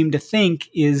people seem to think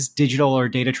is digital or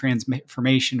data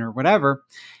transformation or whatever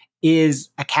is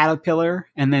a caterpillar.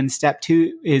 And then step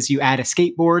 2 is you add a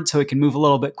skateboard so it can move a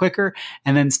little bit quicker.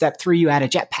 And then step 3, you add a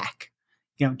jetpack.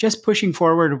 Just pushing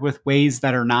forward with ways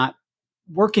that are not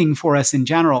working for us in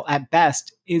general at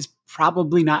best is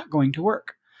probably not going to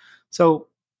work. So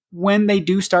when they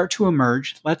do start to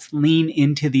emerge, let's lean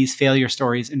into these failure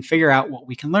stories and figure out what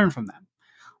we can learn from them.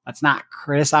 Let's not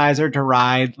criticize or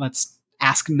deride. Let's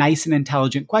ask nice and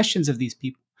intelligent questions of these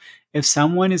people. If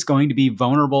someone is going to be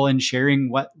vulnerable in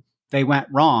sharing what they went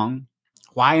wrong,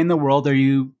 why in the world are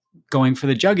you going for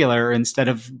the jugular instead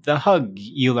of the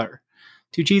hug-ular?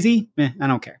 Too cheesy? I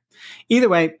don't care. Either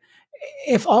way,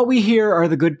 if all we hear are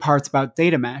the good parts about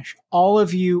data mesh, all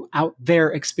of you out there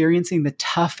experiencing the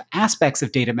tough aspects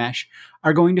of data mesh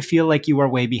are going to feel like you are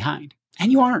way behind.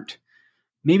 And you aren't.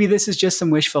 Maybe this is just some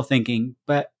wishful thinking,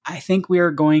 but I think we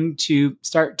are going to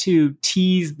start to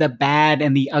tease the bad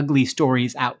and the ugly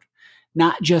stories out.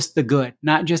 Not just the good,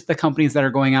 not just the companies that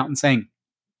are going out and saying,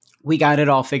 we got it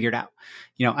all figured out.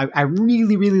 I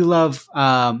really, really love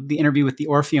the interview with the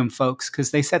Orpheum folks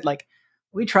because they said,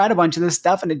 we tried a bunch of this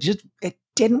stuff and it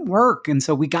didn't work. And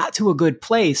so we got to a good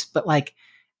place, but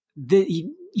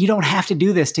you don't have to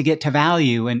do this to get to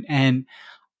value. And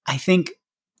I think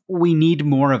we need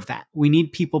more of that. We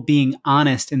need people being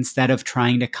honest instead of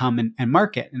trying to come and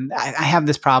market. And I have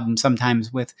this problem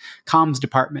sometimes with comms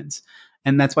departments.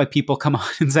 And that's why people come on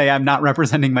and say, I'm not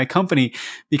representing my company,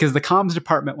 because the comms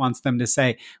department wants them to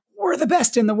say, we're the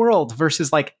best in the world,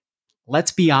 versus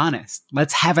let's be honest.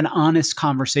 Let's have an honest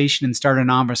conversation and start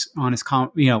an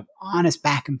honest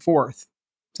back and forth.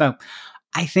 So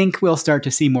I think we'll start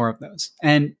to see more of those.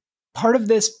 And part of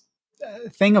this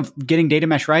thing of getting data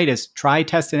mesh right is try,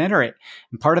 test, and iterate.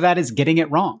 And part of that is getting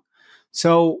it wrong.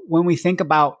 So when we think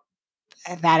about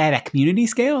that at a community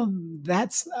scale,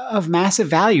 that's of massive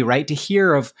value, right? To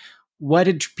hear of what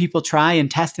did people try and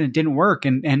test and it didn't work,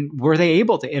 and were they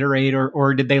able to iterate,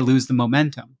 or did they lose the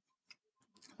momentum?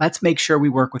 Let's make sure we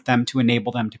work with them to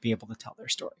enable them to be able to tell their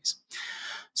stories.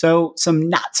 So some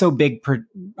not so big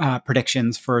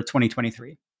predictions for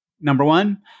 2023. Number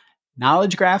 1,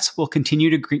 knowledge graphs will continue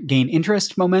to gain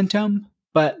interest momentum,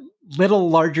 but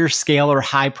little larger scale or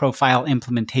high profile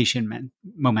implementation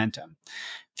momentum.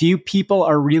 Few people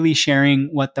are really sharing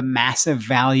what the massive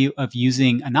value of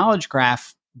using a knowledge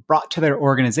graph brought to their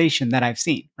organization that I've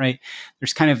seen, right?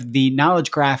 There's kind of the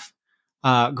knowledge graph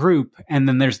group, and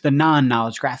then there's the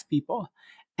non-knowledge graph people.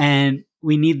 And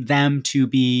we need them to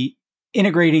be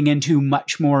integrating into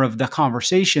much more of the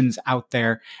conversations out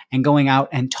there and going out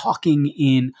and talking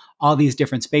in all these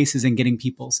different spaces and getting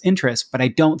people's interest. But I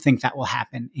don't think that will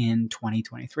happen in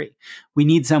 2023. We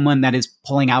need someone that is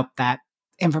pulling out that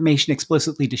information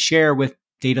explicitly to share with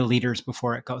data leaders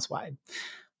before it goes wide.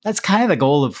 That's kind of the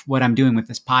goal of what I'm doing with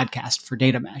this podcast for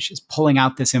Data Mesh, is pulling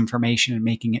out this information and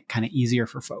making it kind of easier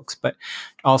for folks, but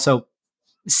also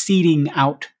seeding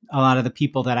out a lot of the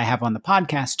people that I have on the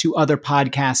podcast to other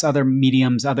podcasts, other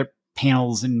mediums, other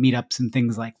panels and meetups and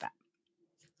things like that.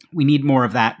 We need more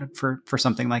of that for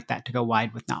something like that to go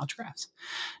wide with knowledge graphs.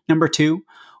 Number 2,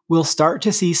 we'll start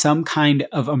to see some kind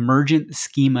of emergent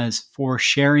schemas for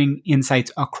sharing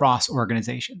insights across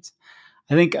organizations.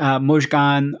 I think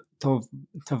Mojgan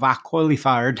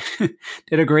Tavakolifard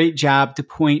did a great job to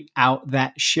point out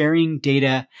that sharing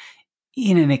data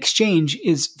in an exchange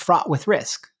is fraught with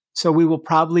risk. So we will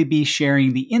probably be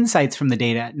sharing the insights from the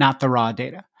data, not the raw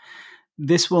data.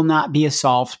 This will not be a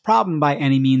solved problem by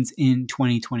any means in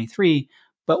 2023,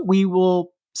 but we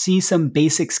will see some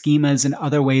basic schemas and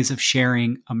other ways of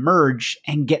sharing emerge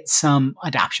and get some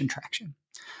adoption traction.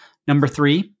 Number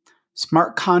 3,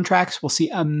 smart contracts will see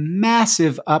a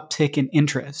massive uptick in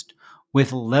interest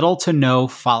with little to no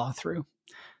follow-through.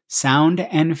 Sound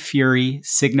and fury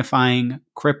signifying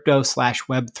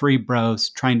crypto/Web3 bros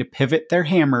trying to pivot their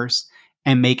hammers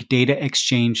and make data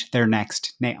exchange their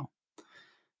next nail.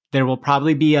 There will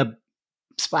probably be a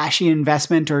splashy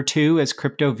investment or two as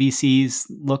crypto VCs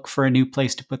look for a new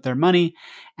place to put their money,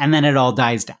 and then it all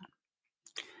dies down.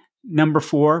 Number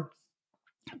 4,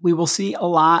 we will see a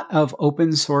lot of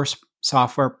open source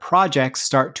software projects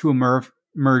start to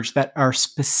emerge that are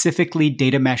specifically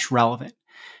data mesh relevant.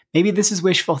 Maybe this is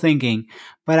wishful thinking,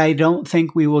 but I don't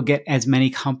think we will get as many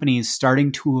companies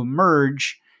starting to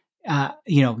emerge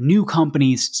new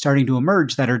companies starting to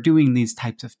emerge that are doing these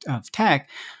types of tech,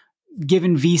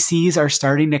 given VCs are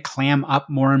starting to clam up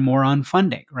more and more on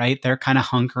funding, right? They're kind of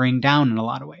hunkering down in a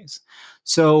lot of ways.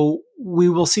 So we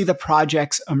will see the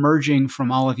projects emerging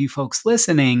from all of you folks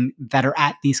listening that are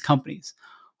at these companies.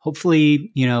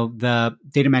 Hopefully, the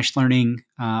Data Mesh Learning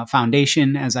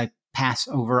Foundation, as I pass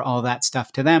over all that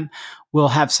stuff to them, will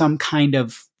have some kind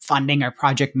of funding or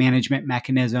project management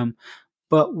mechanism,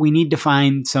 but we need to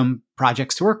find some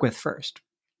projects to work with first.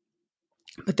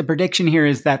 But the prediction here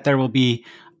is that there will be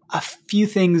a few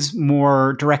things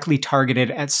more directly targeted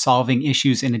at solving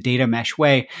issues in a data mesh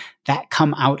way that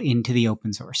come out into the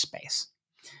open source space.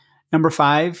 Number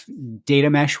 5, data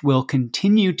mesh will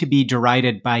continue to be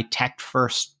derided by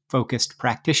tech-first focused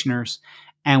practitioners,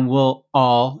 and we'll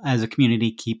all, as a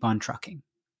community, keep on trucking.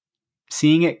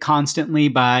 Seeing it constantly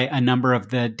by a number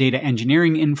of the data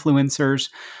engineering influencers,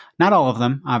 not all of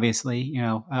them, obviously,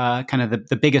 kind of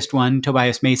the biggest one,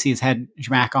 Tobias Macy, has had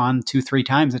Zhamak on 2-3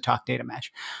 times to talk data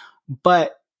mesh.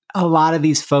 But a lot of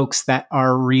these folks that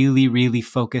are really, really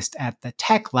focused at the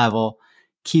tech level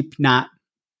keep not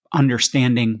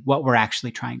understanding what we're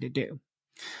actually trying to do.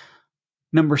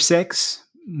 Number 6,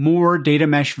 more data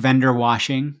mesh vendor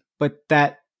washing, but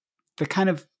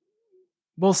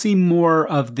we'll see more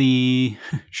of the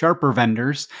sharper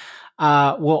vendors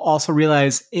will also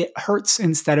realize it hurts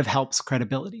instead of helps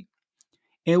credibility.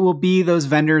 It will be those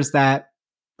vendors that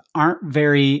aren't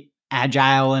very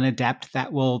agile and adept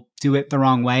that will do it the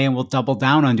wrong way and will double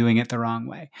down on doing it the wrong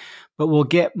way. But we'll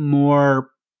get more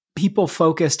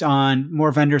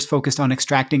vendors focused on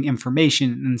extracting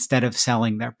information instead of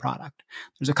selling their product.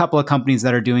 There's a couple of companies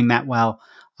that are doing that well.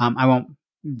 I won't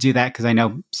do that because I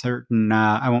know certain,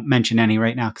 I won't mention any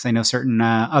right now because I know certain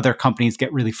other companies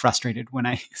get really frustrated when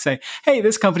I say, hey,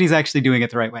 this company's actually doing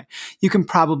it the right way. You can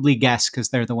probably guess because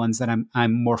they're the ones that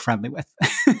I'm more friendly with.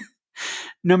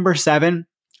 Number 7,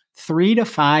 3 to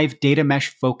 5 data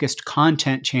mesh focused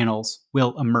content channels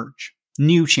will emerge.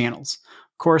 New channels.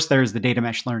 Of course, there's the Data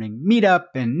Mesh Learning Meetup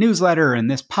and newsletter and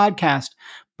this podcast,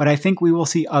 but I think we will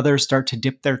see others start to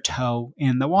dip their toe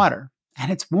in the water.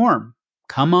 And it's warm.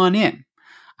 Come on in.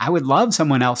 I would love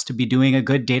someone else to be doing a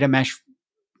good data mesh,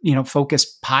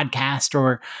 focused podcast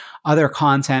or other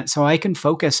content so I can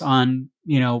focus on,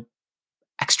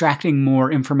 extracting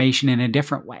more information in a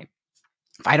different way.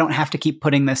 If I don't have to keep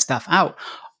putting this stuff out,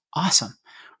 awesome,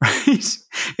 right?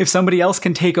 If somebody else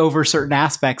can take over certain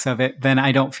aspects of it, then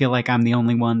I don't feel like I'm the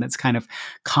only one that's kind of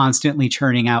constantly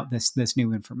churning out this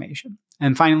new information.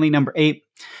 And finally, number 8,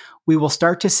 we will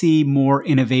start to see more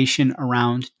innovation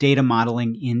around data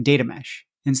modeling in data mesh.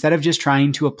 Instead of just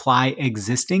trying to apply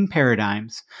existing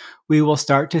paradigms, we will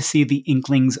start to see the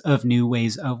inklings of new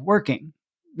ways of working.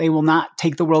 They will not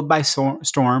take the world by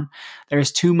storm.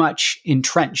 There's too much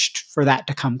entrenched for that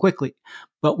to come quickly.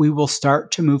 But we will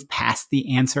start to move past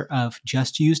the answer of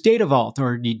just use Data Vault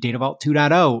or Data Vault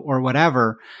 2.0 or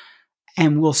whatever.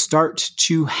 And we'll start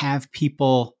to have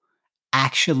people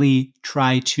actually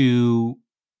try to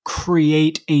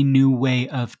create a new way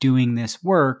of doing this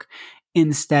work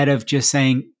instead of just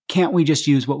saying, can't we just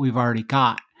use what we've already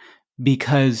got?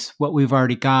 Because what we've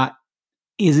already got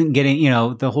isn't getting,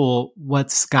 the whole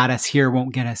what's got us here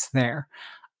won't get us there.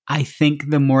 I think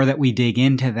the more that we dig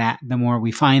into that, the more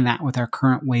we find that with our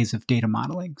current ways of data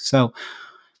modeling. So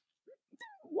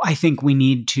I think we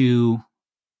need to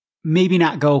maybe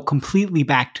not go completely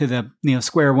back to the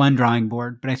square one drawing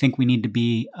board, but I think we need to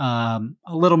be a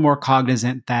little more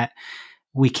cognizant that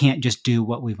we can't just do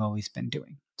what we've always been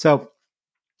doing. So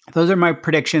those are my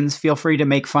predictions. Feel free to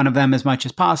make fun of them as much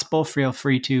as possible. Feel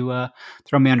free to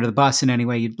throw me under the bus in any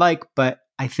way you'd like. But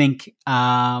I think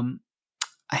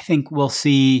we'll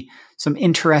see some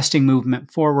interesting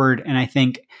movement forward. And I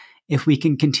think if we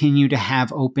can continue to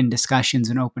have open discussions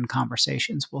and open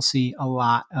conversations, we'll see a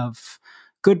lot of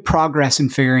good progress in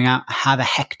figuring out how the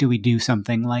heck do we do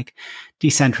something like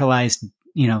decentralized,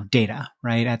 data,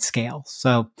 right, at scale.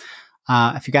 So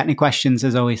if you got any questions,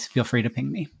 as always, feel free to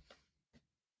ping me.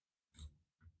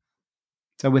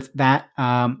 So with that,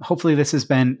 hopefully this has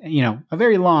been, a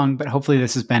very long, but hopefully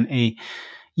this has been a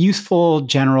useful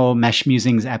general Mesh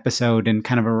Musings episode and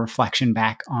kind of a reflection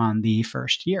back on the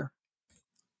first year.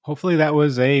 Hopefully that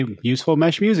was a useful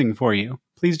Mesh Musing for you.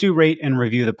 Please do rate and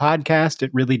review the podcast.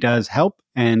 It really does help.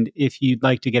 And if you'd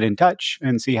like to get in touch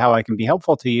and see how I can be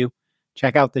helpful to you,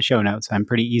 check out the show notes. I'm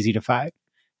pretty easy to find.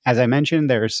 As I mentioned,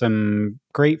 there are some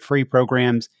great free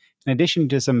programs in addition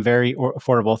to some very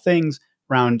affordable things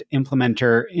around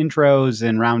implementer intros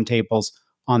and roundtables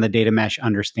on the Data Mesh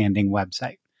Understanding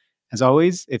website. As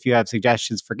always, if you have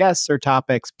suggestions for guests or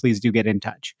topics, please do get in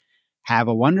touch. Have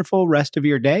a wonderful rest of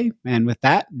your day. And with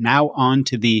that, now on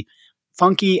to the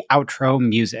funky outro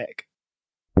music.